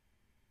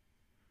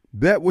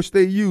 That which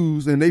they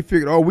use, and they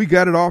figured, we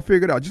got it all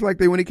figured out. Just like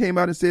when they came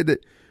out and said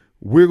that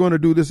we're going to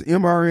do this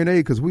mRNA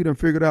because we done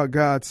figured out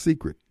God's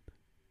secret,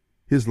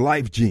 his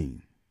life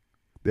gene.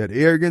 That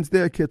arrogance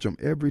there, catch them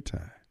every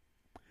time.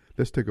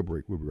 Let's take a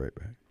break. We'll be right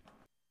back.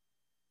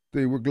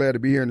 We're glad to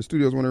be here in the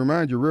studios. I want to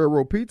remind you,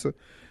 Railroad Pizza,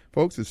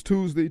 folks, it's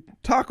Tuesday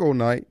taco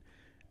night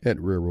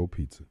at Railroad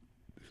Pizza.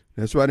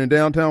 That's right, in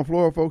downtown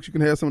Florida, folks, you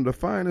can have some of the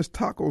finest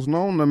tacos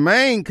known, the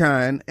main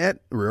kind, at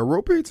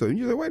Railroad Pizza. And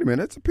you say, wait a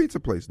minute, that's a pizza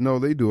place. No,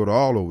 they do it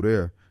all over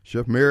there.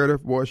 Chef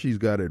Meredith, boy, she's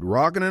got it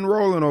rocking and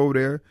rolling over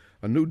there.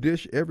 A new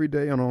dish every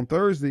day. And on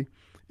Thursday,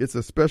 it's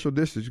a special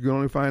dish that you can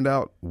only find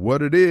out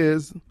what it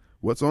is,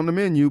 what's on the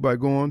menu, by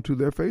going to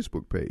their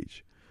Facebook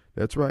page.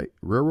 That's right,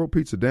 Railroad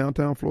Pizza,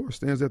 downtown Florida,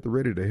 stands at the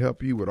ready to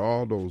help you with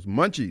all those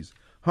munchies,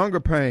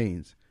 hunger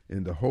pains,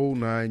 and the whole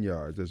 9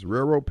 yards. That's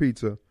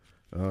railroadpizza.com.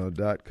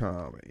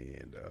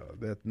 And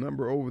that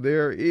number over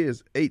there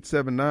is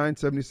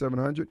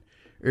 879-7700,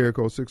 area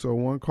code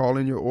 601. Call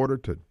in your order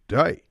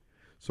today.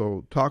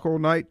 So taco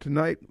night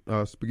tonight,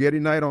 spaghetti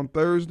night on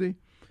Thursday,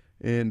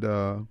 and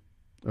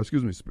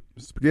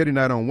spaghetti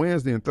night on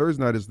Wednesday, and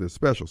Thursday night is the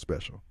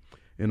special.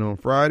 And on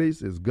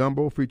Fridays is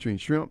gumbo featuring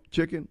shrimp,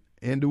 chicken,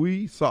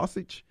 andouille,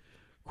 sausage,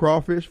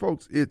 crawfish.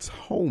 Folks, it's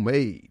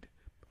homemade.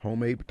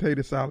 Homemade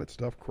potato salad,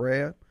 stuffed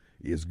crab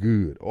is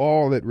good.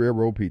 All at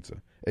Railroad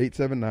Pizza,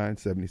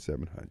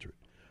 879-7700.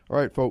 All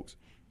right, folks,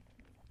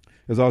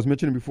 as I was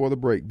mentioning before the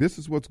break, this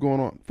is what's going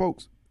on.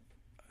 Folks,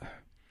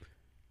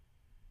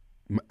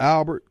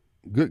 Albert,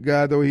 good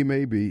guy though he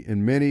may be,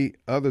 and many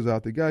others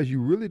out there, guys,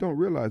 you really don't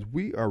realize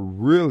we are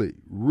really,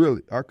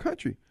 our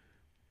country,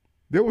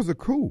 there was a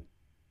coup.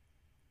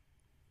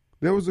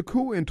 There was a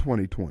coup in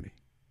 2020.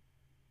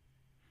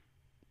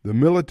 The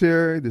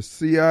military, the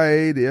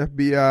CIA, the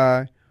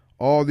FBI,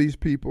 all these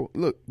people,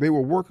 look, they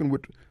were working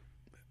with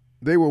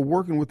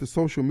the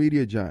social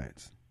media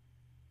giants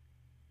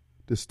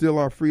to steal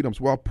our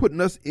freedoms while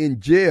putting us in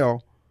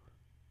jail,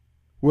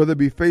 whether it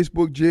be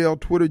Facebook jail,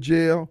 Twitter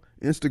jail,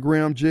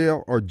 Instagram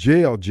jail, or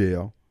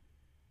jail,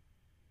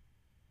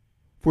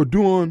 for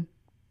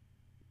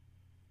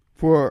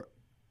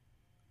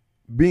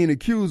being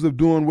accused of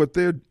doing what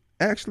they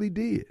actually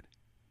did.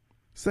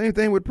 Same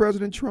thing with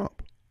President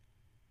Trump.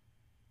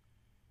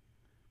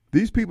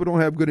 These people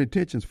don't have good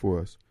intentions for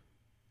us.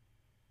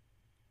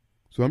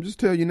 So I'm just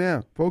telling you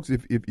now, folks,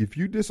 if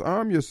you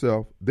disarm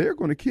yourself, they're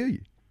going to kill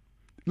you.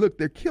 Look,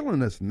 they're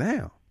killing us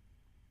now.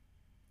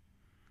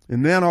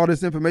 And then all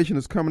this information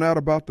is coming out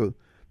about the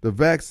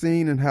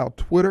vaccine and how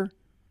Twitter.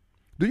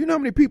 Do you know how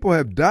many people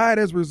have died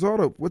as a result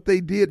of what they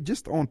did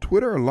just on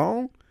Twitter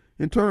alone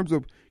in terms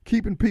of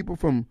keeping people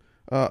from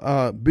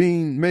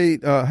having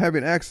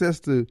access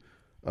to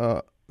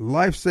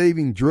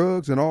life-saving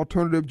drugs and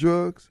alternative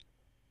drugs?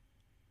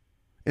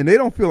 And they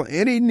don't feel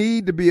any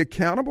need to be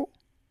accountable?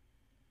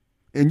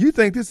 And you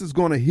think this is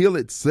going to heal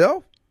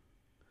itself?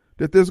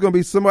 That there's going to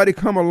be somebody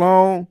come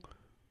along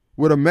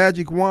with a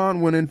magic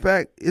wand when in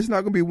fact it's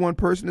not going to be one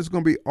person, it's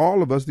going to be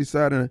all of us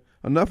deciding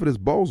enough of this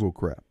bozo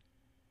crap.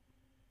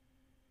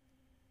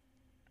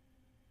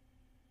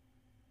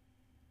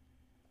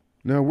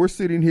 Now we're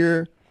sitting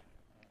here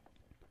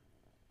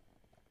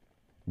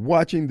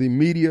watching the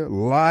media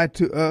lie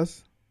to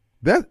us.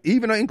 That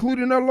even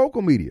including our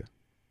local media.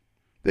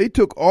 They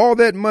took all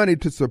that money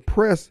to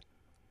suppress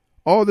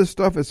all this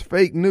stuff as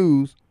fake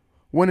news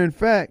when in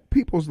fact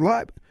people's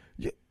lives,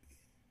 you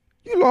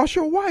lost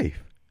your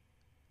wife.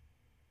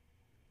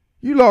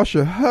 You lost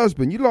your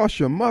husband. You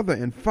lost your mother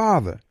and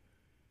father.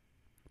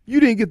 You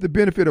didn't get the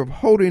benefit of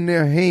holding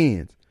their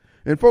hands.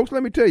 And folks,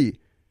 let me tell you,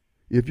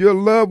 if your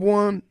loved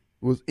one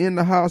was in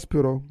the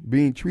hospital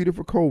being treated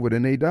for COVID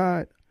and they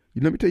died,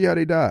 let me tell you how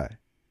they died.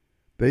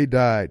 They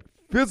died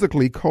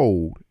physically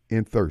cold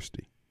and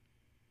thirsty.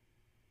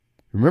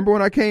 Remember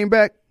when I came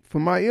back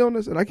from my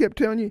illness and I kept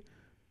telling you,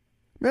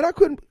 man,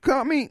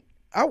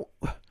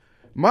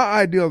 my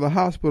idea of the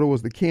hospital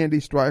was the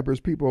candy stripers,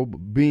 people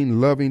being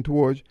loving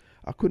towards you.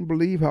 I couldn't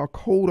believe how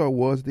cold I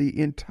was the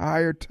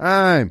entire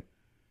time.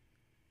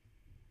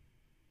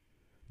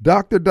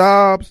 Dr.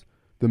 Dobbs,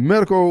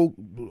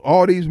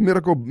 all these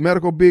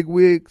medical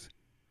bigwigs.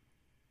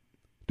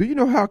 Do you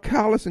know how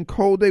callous and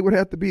cold they would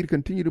have to be to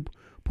continue to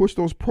push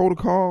those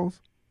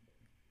protocols?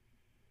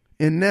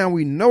 And now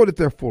we know that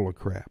they're full of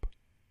crap.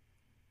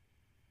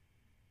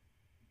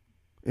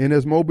 And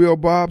as Mobile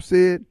Bob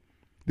said,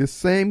 this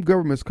same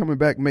government's coming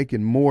back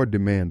making more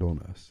demand on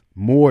us,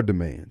 more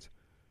demands.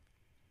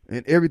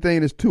 And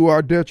everything is to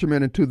our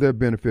detriment and to their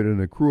benefit, and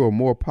accrue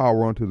more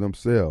power unto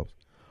themselves.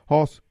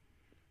 Hoss,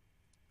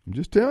 I'm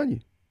just telling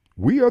you,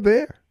 we are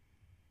there.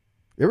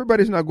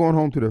 Everybody's not going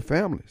home to their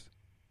families.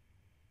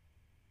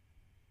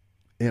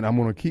 And I'm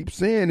going to keep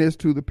saying this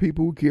to the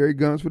people who carry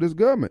guns for this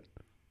government.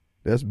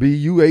 That's be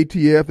you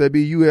ATF, that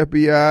be you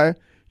FBI,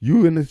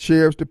 you in the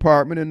sheriff's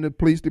department and the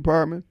police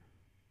department.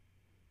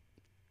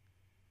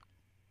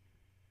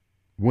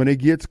 When it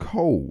gets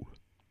cold,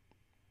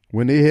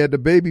 when they had the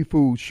baby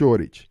food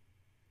shortage,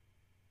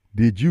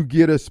 did you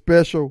get a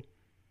special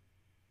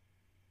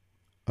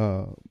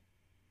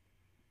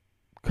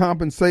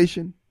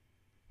compensation?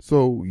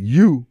 So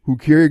you who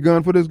carry a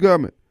gun for this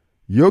government,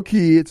 your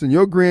kids and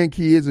your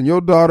grandkids and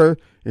your daughter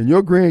and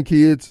your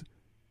grandkids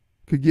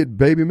could get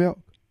baby milk?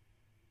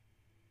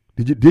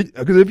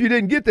 Because if you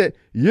didn't get that,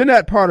 you're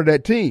not part of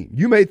that team.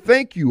 You may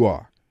think you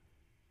are.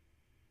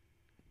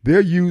 They're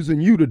using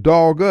you to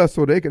dog us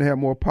so they can have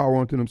more power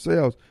onto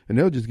themselves, and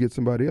they'll just get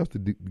somebody else to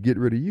get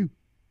rid of you.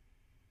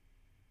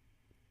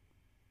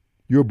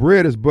 Your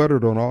bread is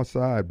buttered on our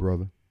side,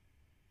 brother.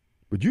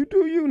 But you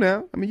do you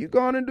now. I mean, you go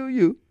on and do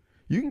you.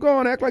 You can go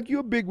and act like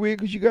you're a bigwig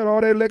because you got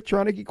all that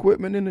electronic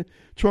equipment in the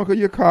trunk of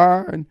your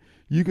car, and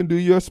you can do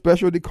your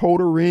special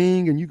decoder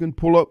ring, and you can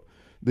pull up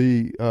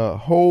the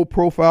whole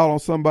profile on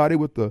somebody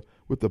with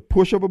the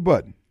push of a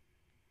button.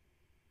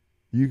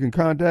 You can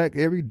contact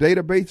every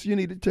database you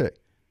need to check.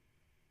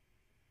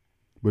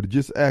 But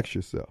just ask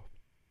yourself,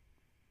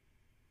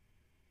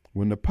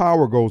 when the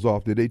power goes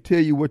off, did they tell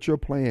you what your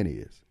plan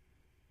is?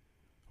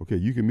 Okay,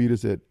 you can meet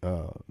us at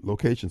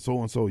location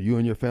so-and-so, you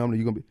and your family,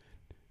 you're going to be.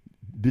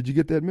 Did you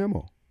get that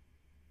memo?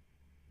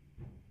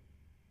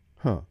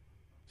 Huh.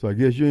 So I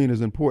guess you ain't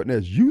as important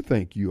as you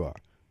think you are.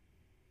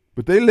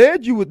 But they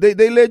led you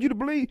to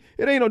believe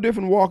it ain't no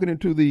different walking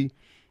into the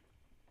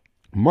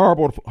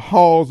marble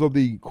halls of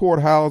the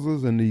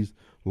courthouses and these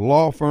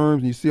law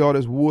firms, and you see all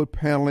this wood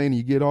paneling, and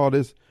you get all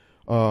this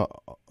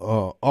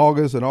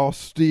august and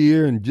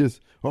austere, and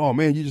just, oh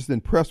man, you just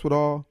impressed with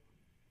all,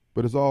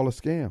 but it's all a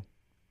scam.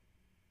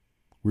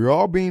 We're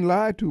all being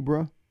lied to,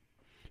 bro.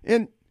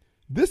 And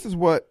this is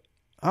what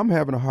I'm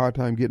having a hard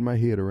time getting my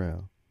head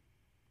around.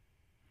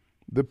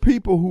 The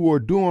people who are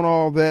doing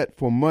all that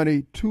for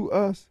money to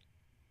us,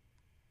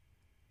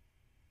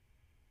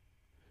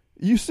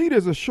 you see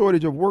there's a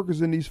shortage of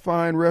workers in these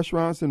fine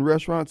restaurants and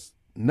restaurants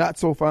not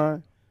so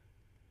fine.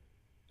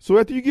 So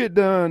after you get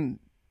done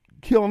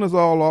killing us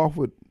all off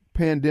with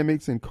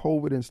pandemics and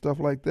COVID and stuff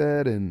like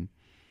that and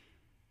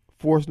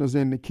forcing us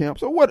into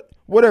camps or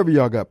whatever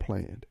y'all got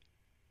planned,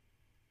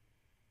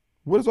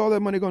 what is all that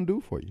money going to do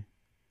for you?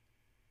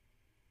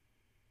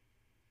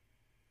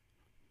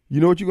 You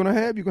know what you're going to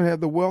have? You're going to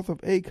have the wealth of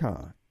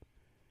Akon.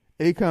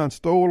 Akon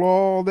stole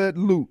all that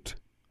loot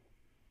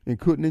and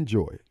couldn't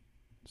enjoy it.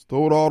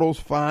 Stole all those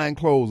fine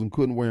clothes and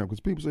couldn't wear them. Because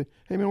people say,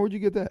 hey man, where'd you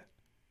get that?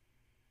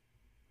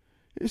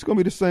 It's going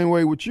to be the same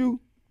way with you.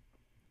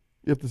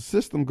 If the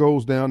system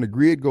goes down, the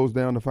grid goes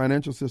down, the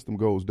financial system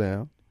goes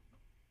down,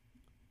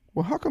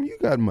 well, how come you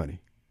got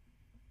money?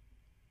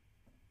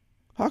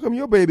 How come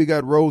your baby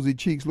got rosy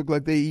cheeks, look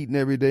like they eating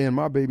every day, and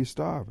my baby's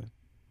starving?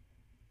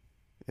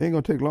 It ain't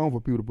going to take long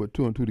for people to put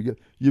two and two together.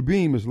 You're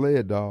being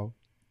misled, dog.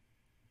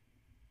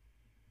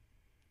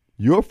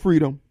 Your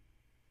freedom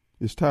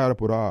is tied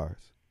up with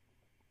ours.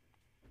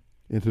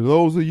 And to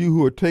those of you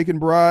who are taking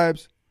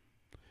bribes,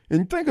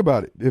 and think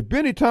about it, if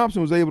Benny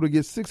Thompson was able to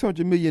get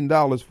 $600 million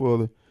for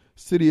the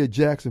city of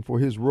Jackson for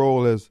his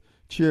role as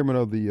chairman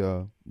of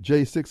the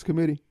J6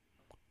 committee,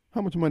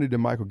 how much money did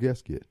Michael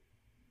Guest get?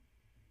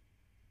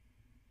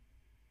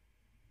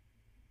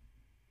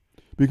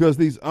 Because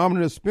these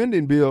omnibus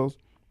spending bills,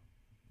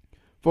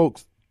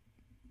 folks,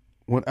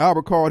 when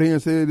Albert called here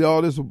and said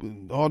all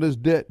this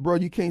debt, bro,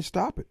 you can't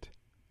stop it.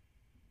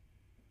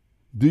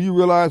 Do you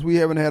realize we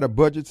haven't had a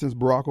budget since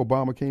Barack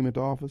Obama came into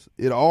office?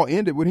 It all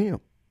ended with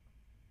him.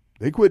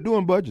 They quit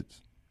doing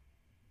budgets.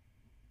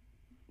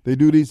 They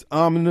do these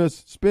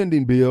omnibus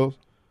spending bills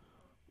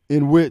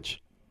in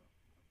which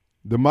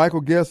the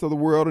Michael Guests of the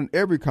world and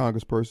every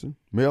congressperson,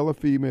 male or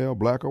female,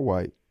 black or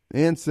white,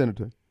 and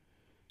senator,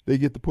 they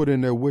get to put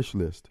in their wish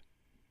list.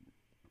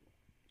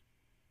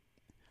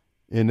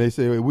 And they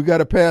say, we got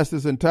to pass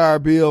this entire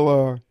bill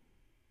or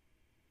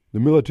the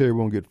military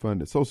won't get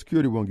funded. Social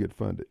Security won't get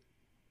funded.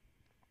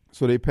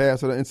 So they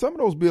pass it. And some of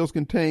those bills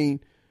contain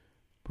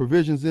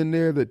provisions in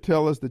there that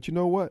tell us that, you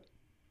know what?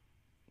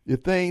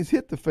 If things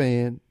hit the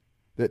fan,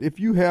 that if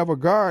you have a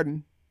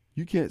garden,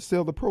 you can't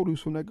sell the produce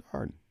from that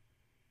garden.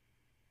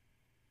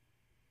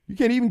 You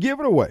can't even give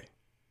it away.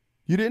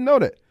 You didn't know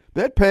that.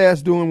 That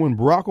passed during when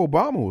Barack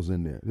Obama was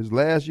in there, his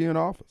last year in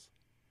office.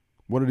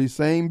 One of these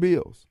same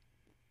bills.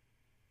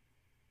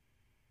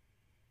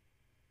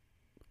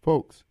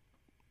 Folks,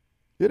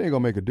 it ain't going to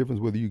make a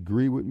difference whether you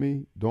agree with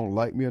me, don't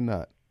like me or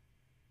not.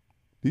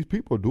 These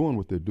people are doing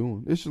what they're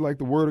doing. It's just like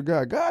the word of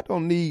God. God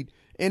don't need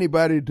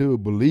anybody to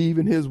believe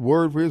in his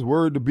word for his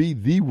word to be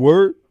the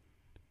word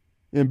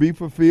and be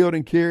fulfilled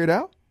and carried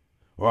out.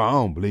 Well, I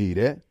don't believe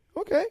that.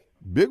 Okay,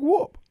 big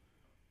whoop.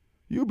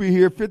 You'll be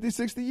here 50,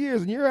 60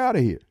 years and you're out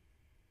of here.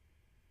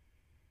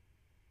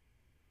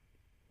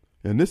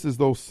 And this is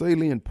those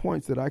salient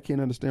points that I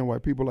can't understand why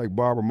people like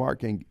Barbara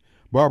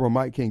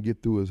Mike can't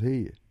get through his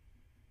head.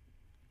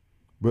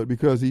 But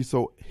because he's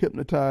so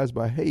hypnotized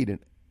by hate and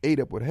ate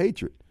up with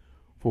hatred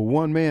for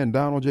one man,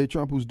 Donald J.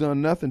 Trump, who's done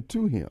nothing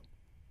to him.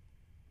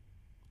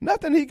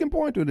 Nothing he can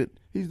point to that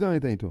he's done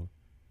anything to him.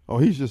 Oh,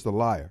 he's just a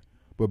liar.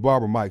 But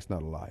Barbara Mike's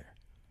not a liar.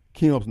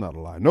 Kim's not a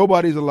liar.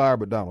 Nobody's a liar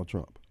but Donald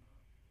Trump.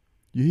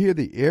 You hear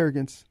the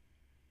arrogance?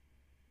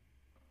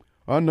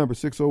 Our number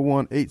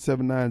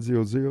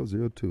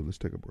 601-879-0002. Let's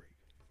take a break.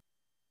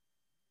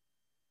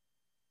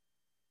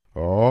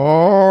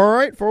 All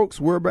right, folks,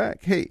 we're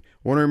back. Hey,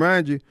 want to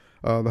remind you,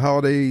 the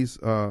holidays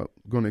going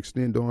to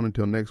extend on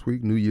until next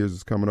week. New Year's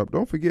is coming up.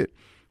 Don't forget,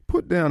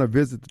 put down a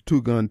visit to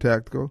Two Gun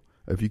Tactical.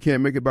 If you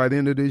can't make it by the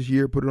end of this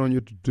year, put it on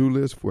your to-do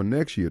list for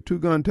next year.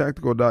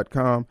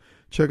 TwoGunTactical.com.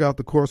 Check out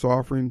the course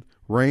offering,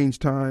 range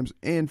times,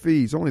 and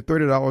fees. Only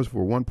 $30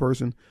 for one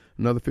person,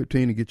 another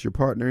 $15 to get your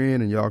partner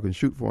in, and y'all can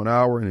shoot for an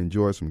hour and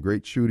enjoy some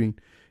great shooting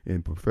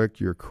and perfect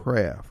your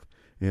craft.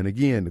 And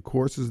again, the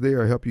courses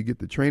there help you get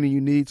the training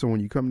you need, so when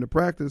you come to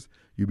practice,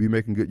 you'll be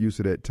making good use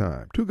of that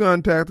time. Two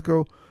Gun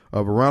Tactical,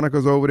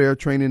 Veronica's over there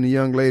training the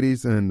young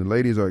ladies, and the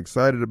ladies are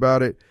excited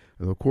about it.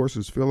 The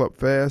courses fill up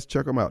fast.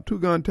 Check them out,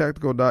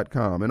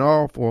 twoguntactical.com. And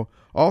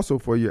also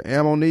for your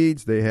ammo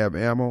needs, they have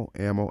ammo.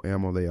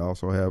 They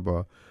also have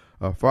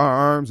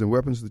firearms and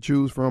weapons to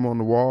choose from on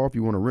the wall if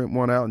you want to rent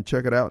one out and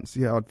check it out and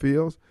see how it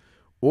feels.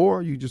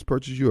 Or you just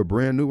purchase you a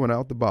brand new one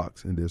out the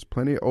box, and there's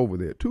plenty over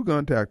there. Two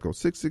Gun Tactical,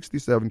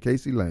 667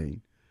 Casey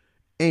Lane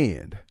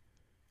and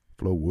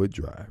Flowood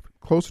Drive.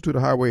 Closer to the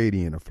Highway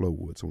 80 end of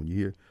Flowood. So when you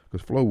hear,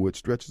 because Flowood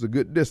stretches a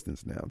good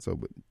distance now, so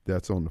but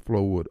that's on the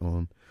Flowood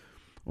on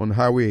the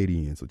Highway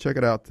 80 end. So check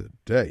it out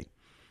today.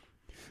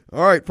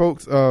 All right,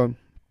 folks,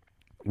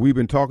 we've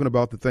been talking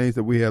about the things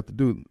that we have to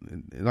do.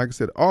 And like I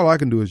said, all I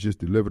can do is just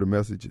deliver the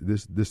message.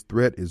 This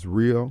threat is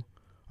real.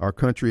 Our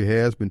country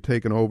has been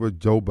taken over.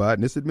 Joe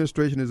Biden, this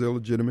administration is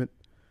illegitimate.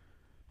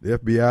 The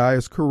FBI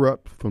is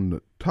corrupt from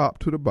the top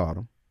to the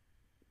bottom.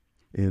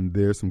 And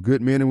there's some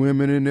good men and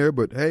women in there,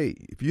 but hey,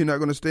 if you're not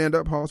going to stand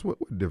up, Hoss, what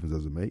difference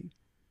does it make?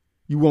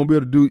 You won't be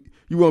able to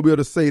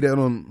say that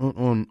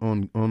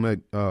on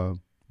that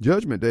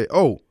Judgment Day.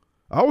 Oh,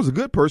 I was a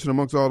good person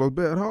amongst all those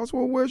bad. Hoss,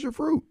 well, where's your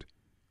fruit?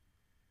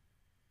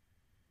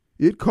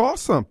 It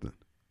costs something.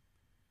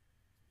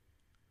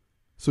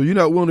 So you're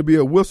not willing to be a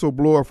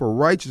whistleblower for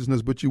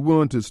righteousness, but you're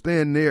willing to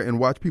stand there and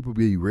watch people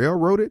be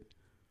railroaded?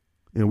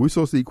 And we're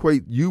supposed to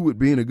equate you with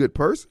being a good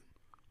person?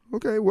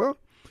 Okay, well,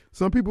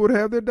 some people would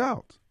have their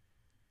doubts.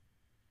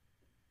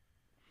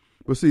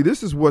 But see,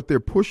 this is what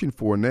they're pushing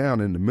for now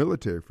in the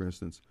military, for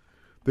instance.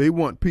 They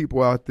want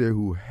people out there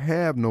who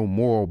have no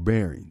moral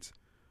bearings,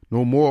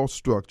 no moral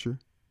structure,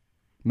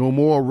 no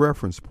moral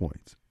reference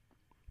points,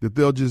 that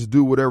they'll just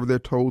do whatever they're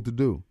told to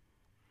do.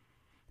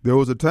 There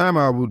was a time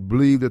I would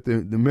believe that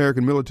the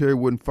American military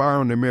wouldn't fire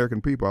on the American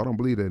people. I don't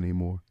believe that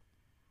anymore.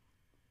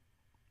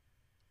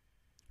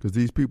 Because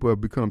these people have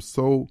become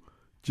so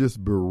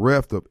just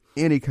bereft of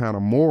any kind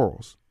of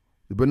morals.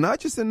 But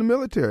not just in the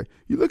military.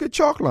 You look at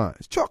chalk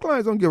lines. Chalk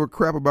lines don't give a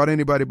crap about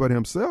anybody but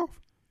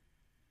himself.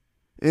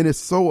 And it's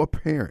so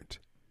apparent.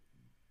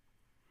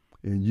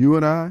 And you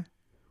and I,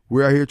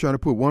 we're out here trying to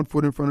put one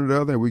foot in front of the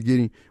other, and we're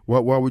getting,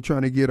 while we're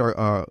trying to get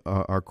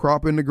our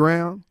crop in the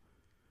ground,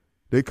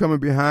 they coming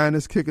behind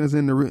us, kicking us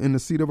in the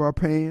seat of our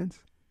pants.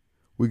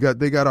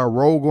 They got our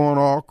roll going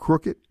all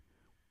crooked.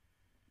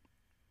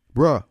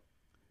 Bruh,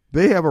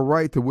 they have a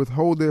right to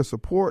withhold their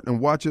support and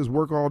watch us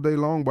work all day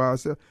long by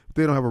ourselves.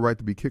 They don't have a right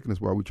to be kicking us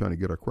while we're trying to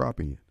get our crop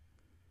in.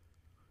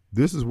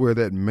 This is where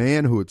that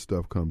manhood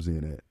stuff comes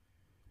in at.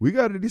 We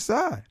got to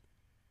decide.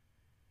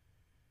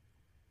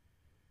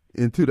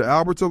 And to the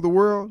Alberts of the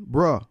world,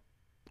 bruh,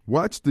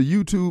 watch the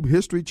YouTube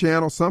History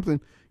Channel, something.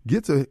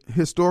 Get to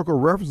historical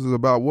references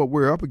about what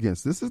we're up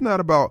against. This is not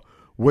about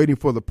waiting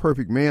for the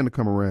perfect man to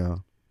come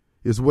around.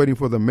 It's waiting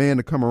for the man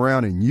to come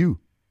around in you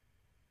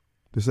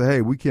to say,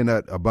 hey, we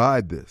cannot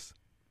abide this.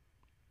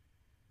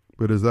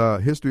 But as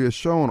history has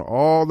shown,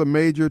 all the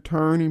major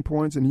turning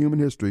points in human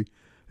history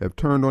have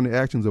turned on the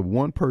actions of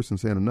one person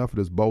saying enough of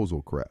this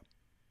bozo crap.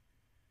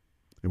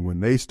 And when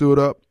they stood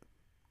up,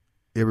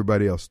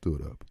 everybody else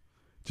stood up.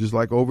 Just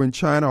like over in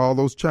China, all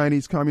those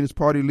Chinese Communist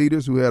Party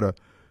leaders who had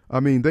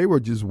they were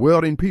just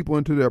welding people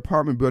into their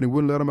apartment building,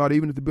 wouldn't let them out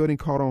even if the building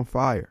caught on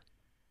fire.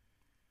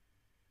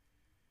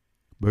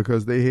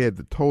 Because they had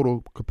the total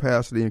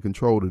capacity and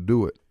control to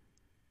do it.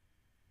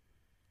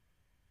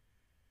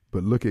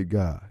 But look at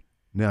God.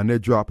 Now they're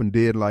dropping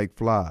dead like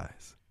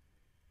flies.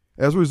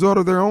 As a result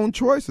of their own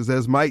choices,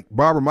 as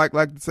Barbara Mike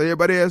like to say,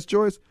 everybody has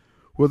choice.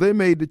 Well, they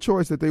made the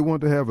choice that they want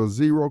to have a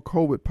zero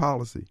COVID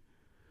policy.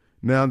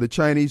 Now the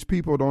Chinese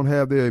people don't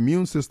have their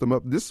immune system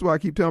up. This is why I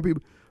keep telling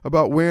people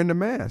about wearing the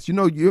mask. You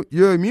know,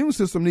 your immune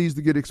system needs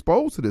to get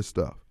exposed to this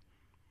stuff.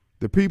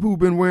 The people who've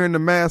been wearing the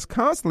mask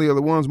constantly are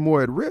the ones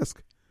more at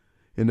risk.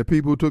 And the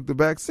people who took the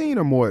vaccine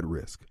are more at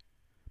risk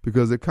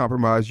because it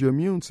compromised your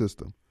immune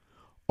system.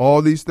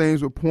 All these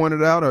things were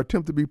pointed out or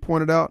attempted to be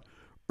pointed out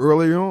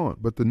earlier on.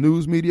 But the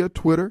news media,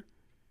 Twitter,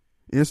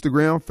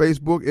 Instagram,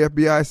 Facebook,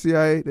 FBI,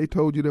 CIA, they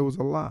told you there was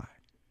a lie.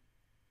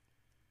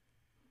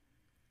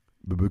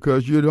 But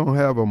because you don't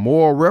have a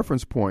moral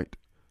reference point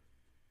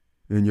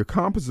and your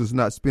compass is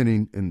not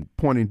spinning and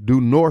pointing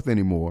due north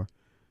anymore,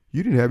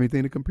 you didn't have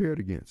anything to compare it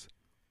against.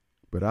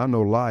 But I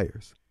know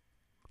liars.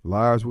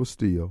 Liars will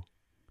steal,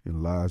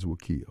 and liars will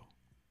kill.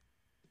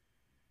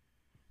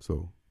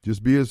 So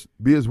just be as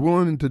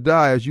willing to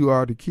die as you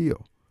are to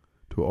kill.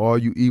 To all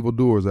you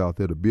evildoers out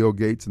there, the Bill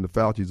Gates and the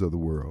Faucis of the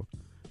world,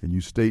 and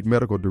you state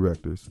medical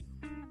directors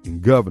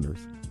and governors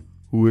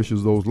who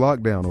issues those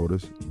lockdown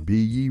orders, be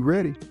ye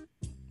ready.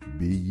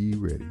 Be ye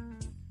ready.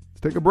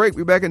 Let's take a break.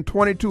 We'll be back in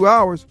 22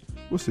 hours.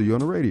 We'll see you on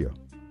the radio.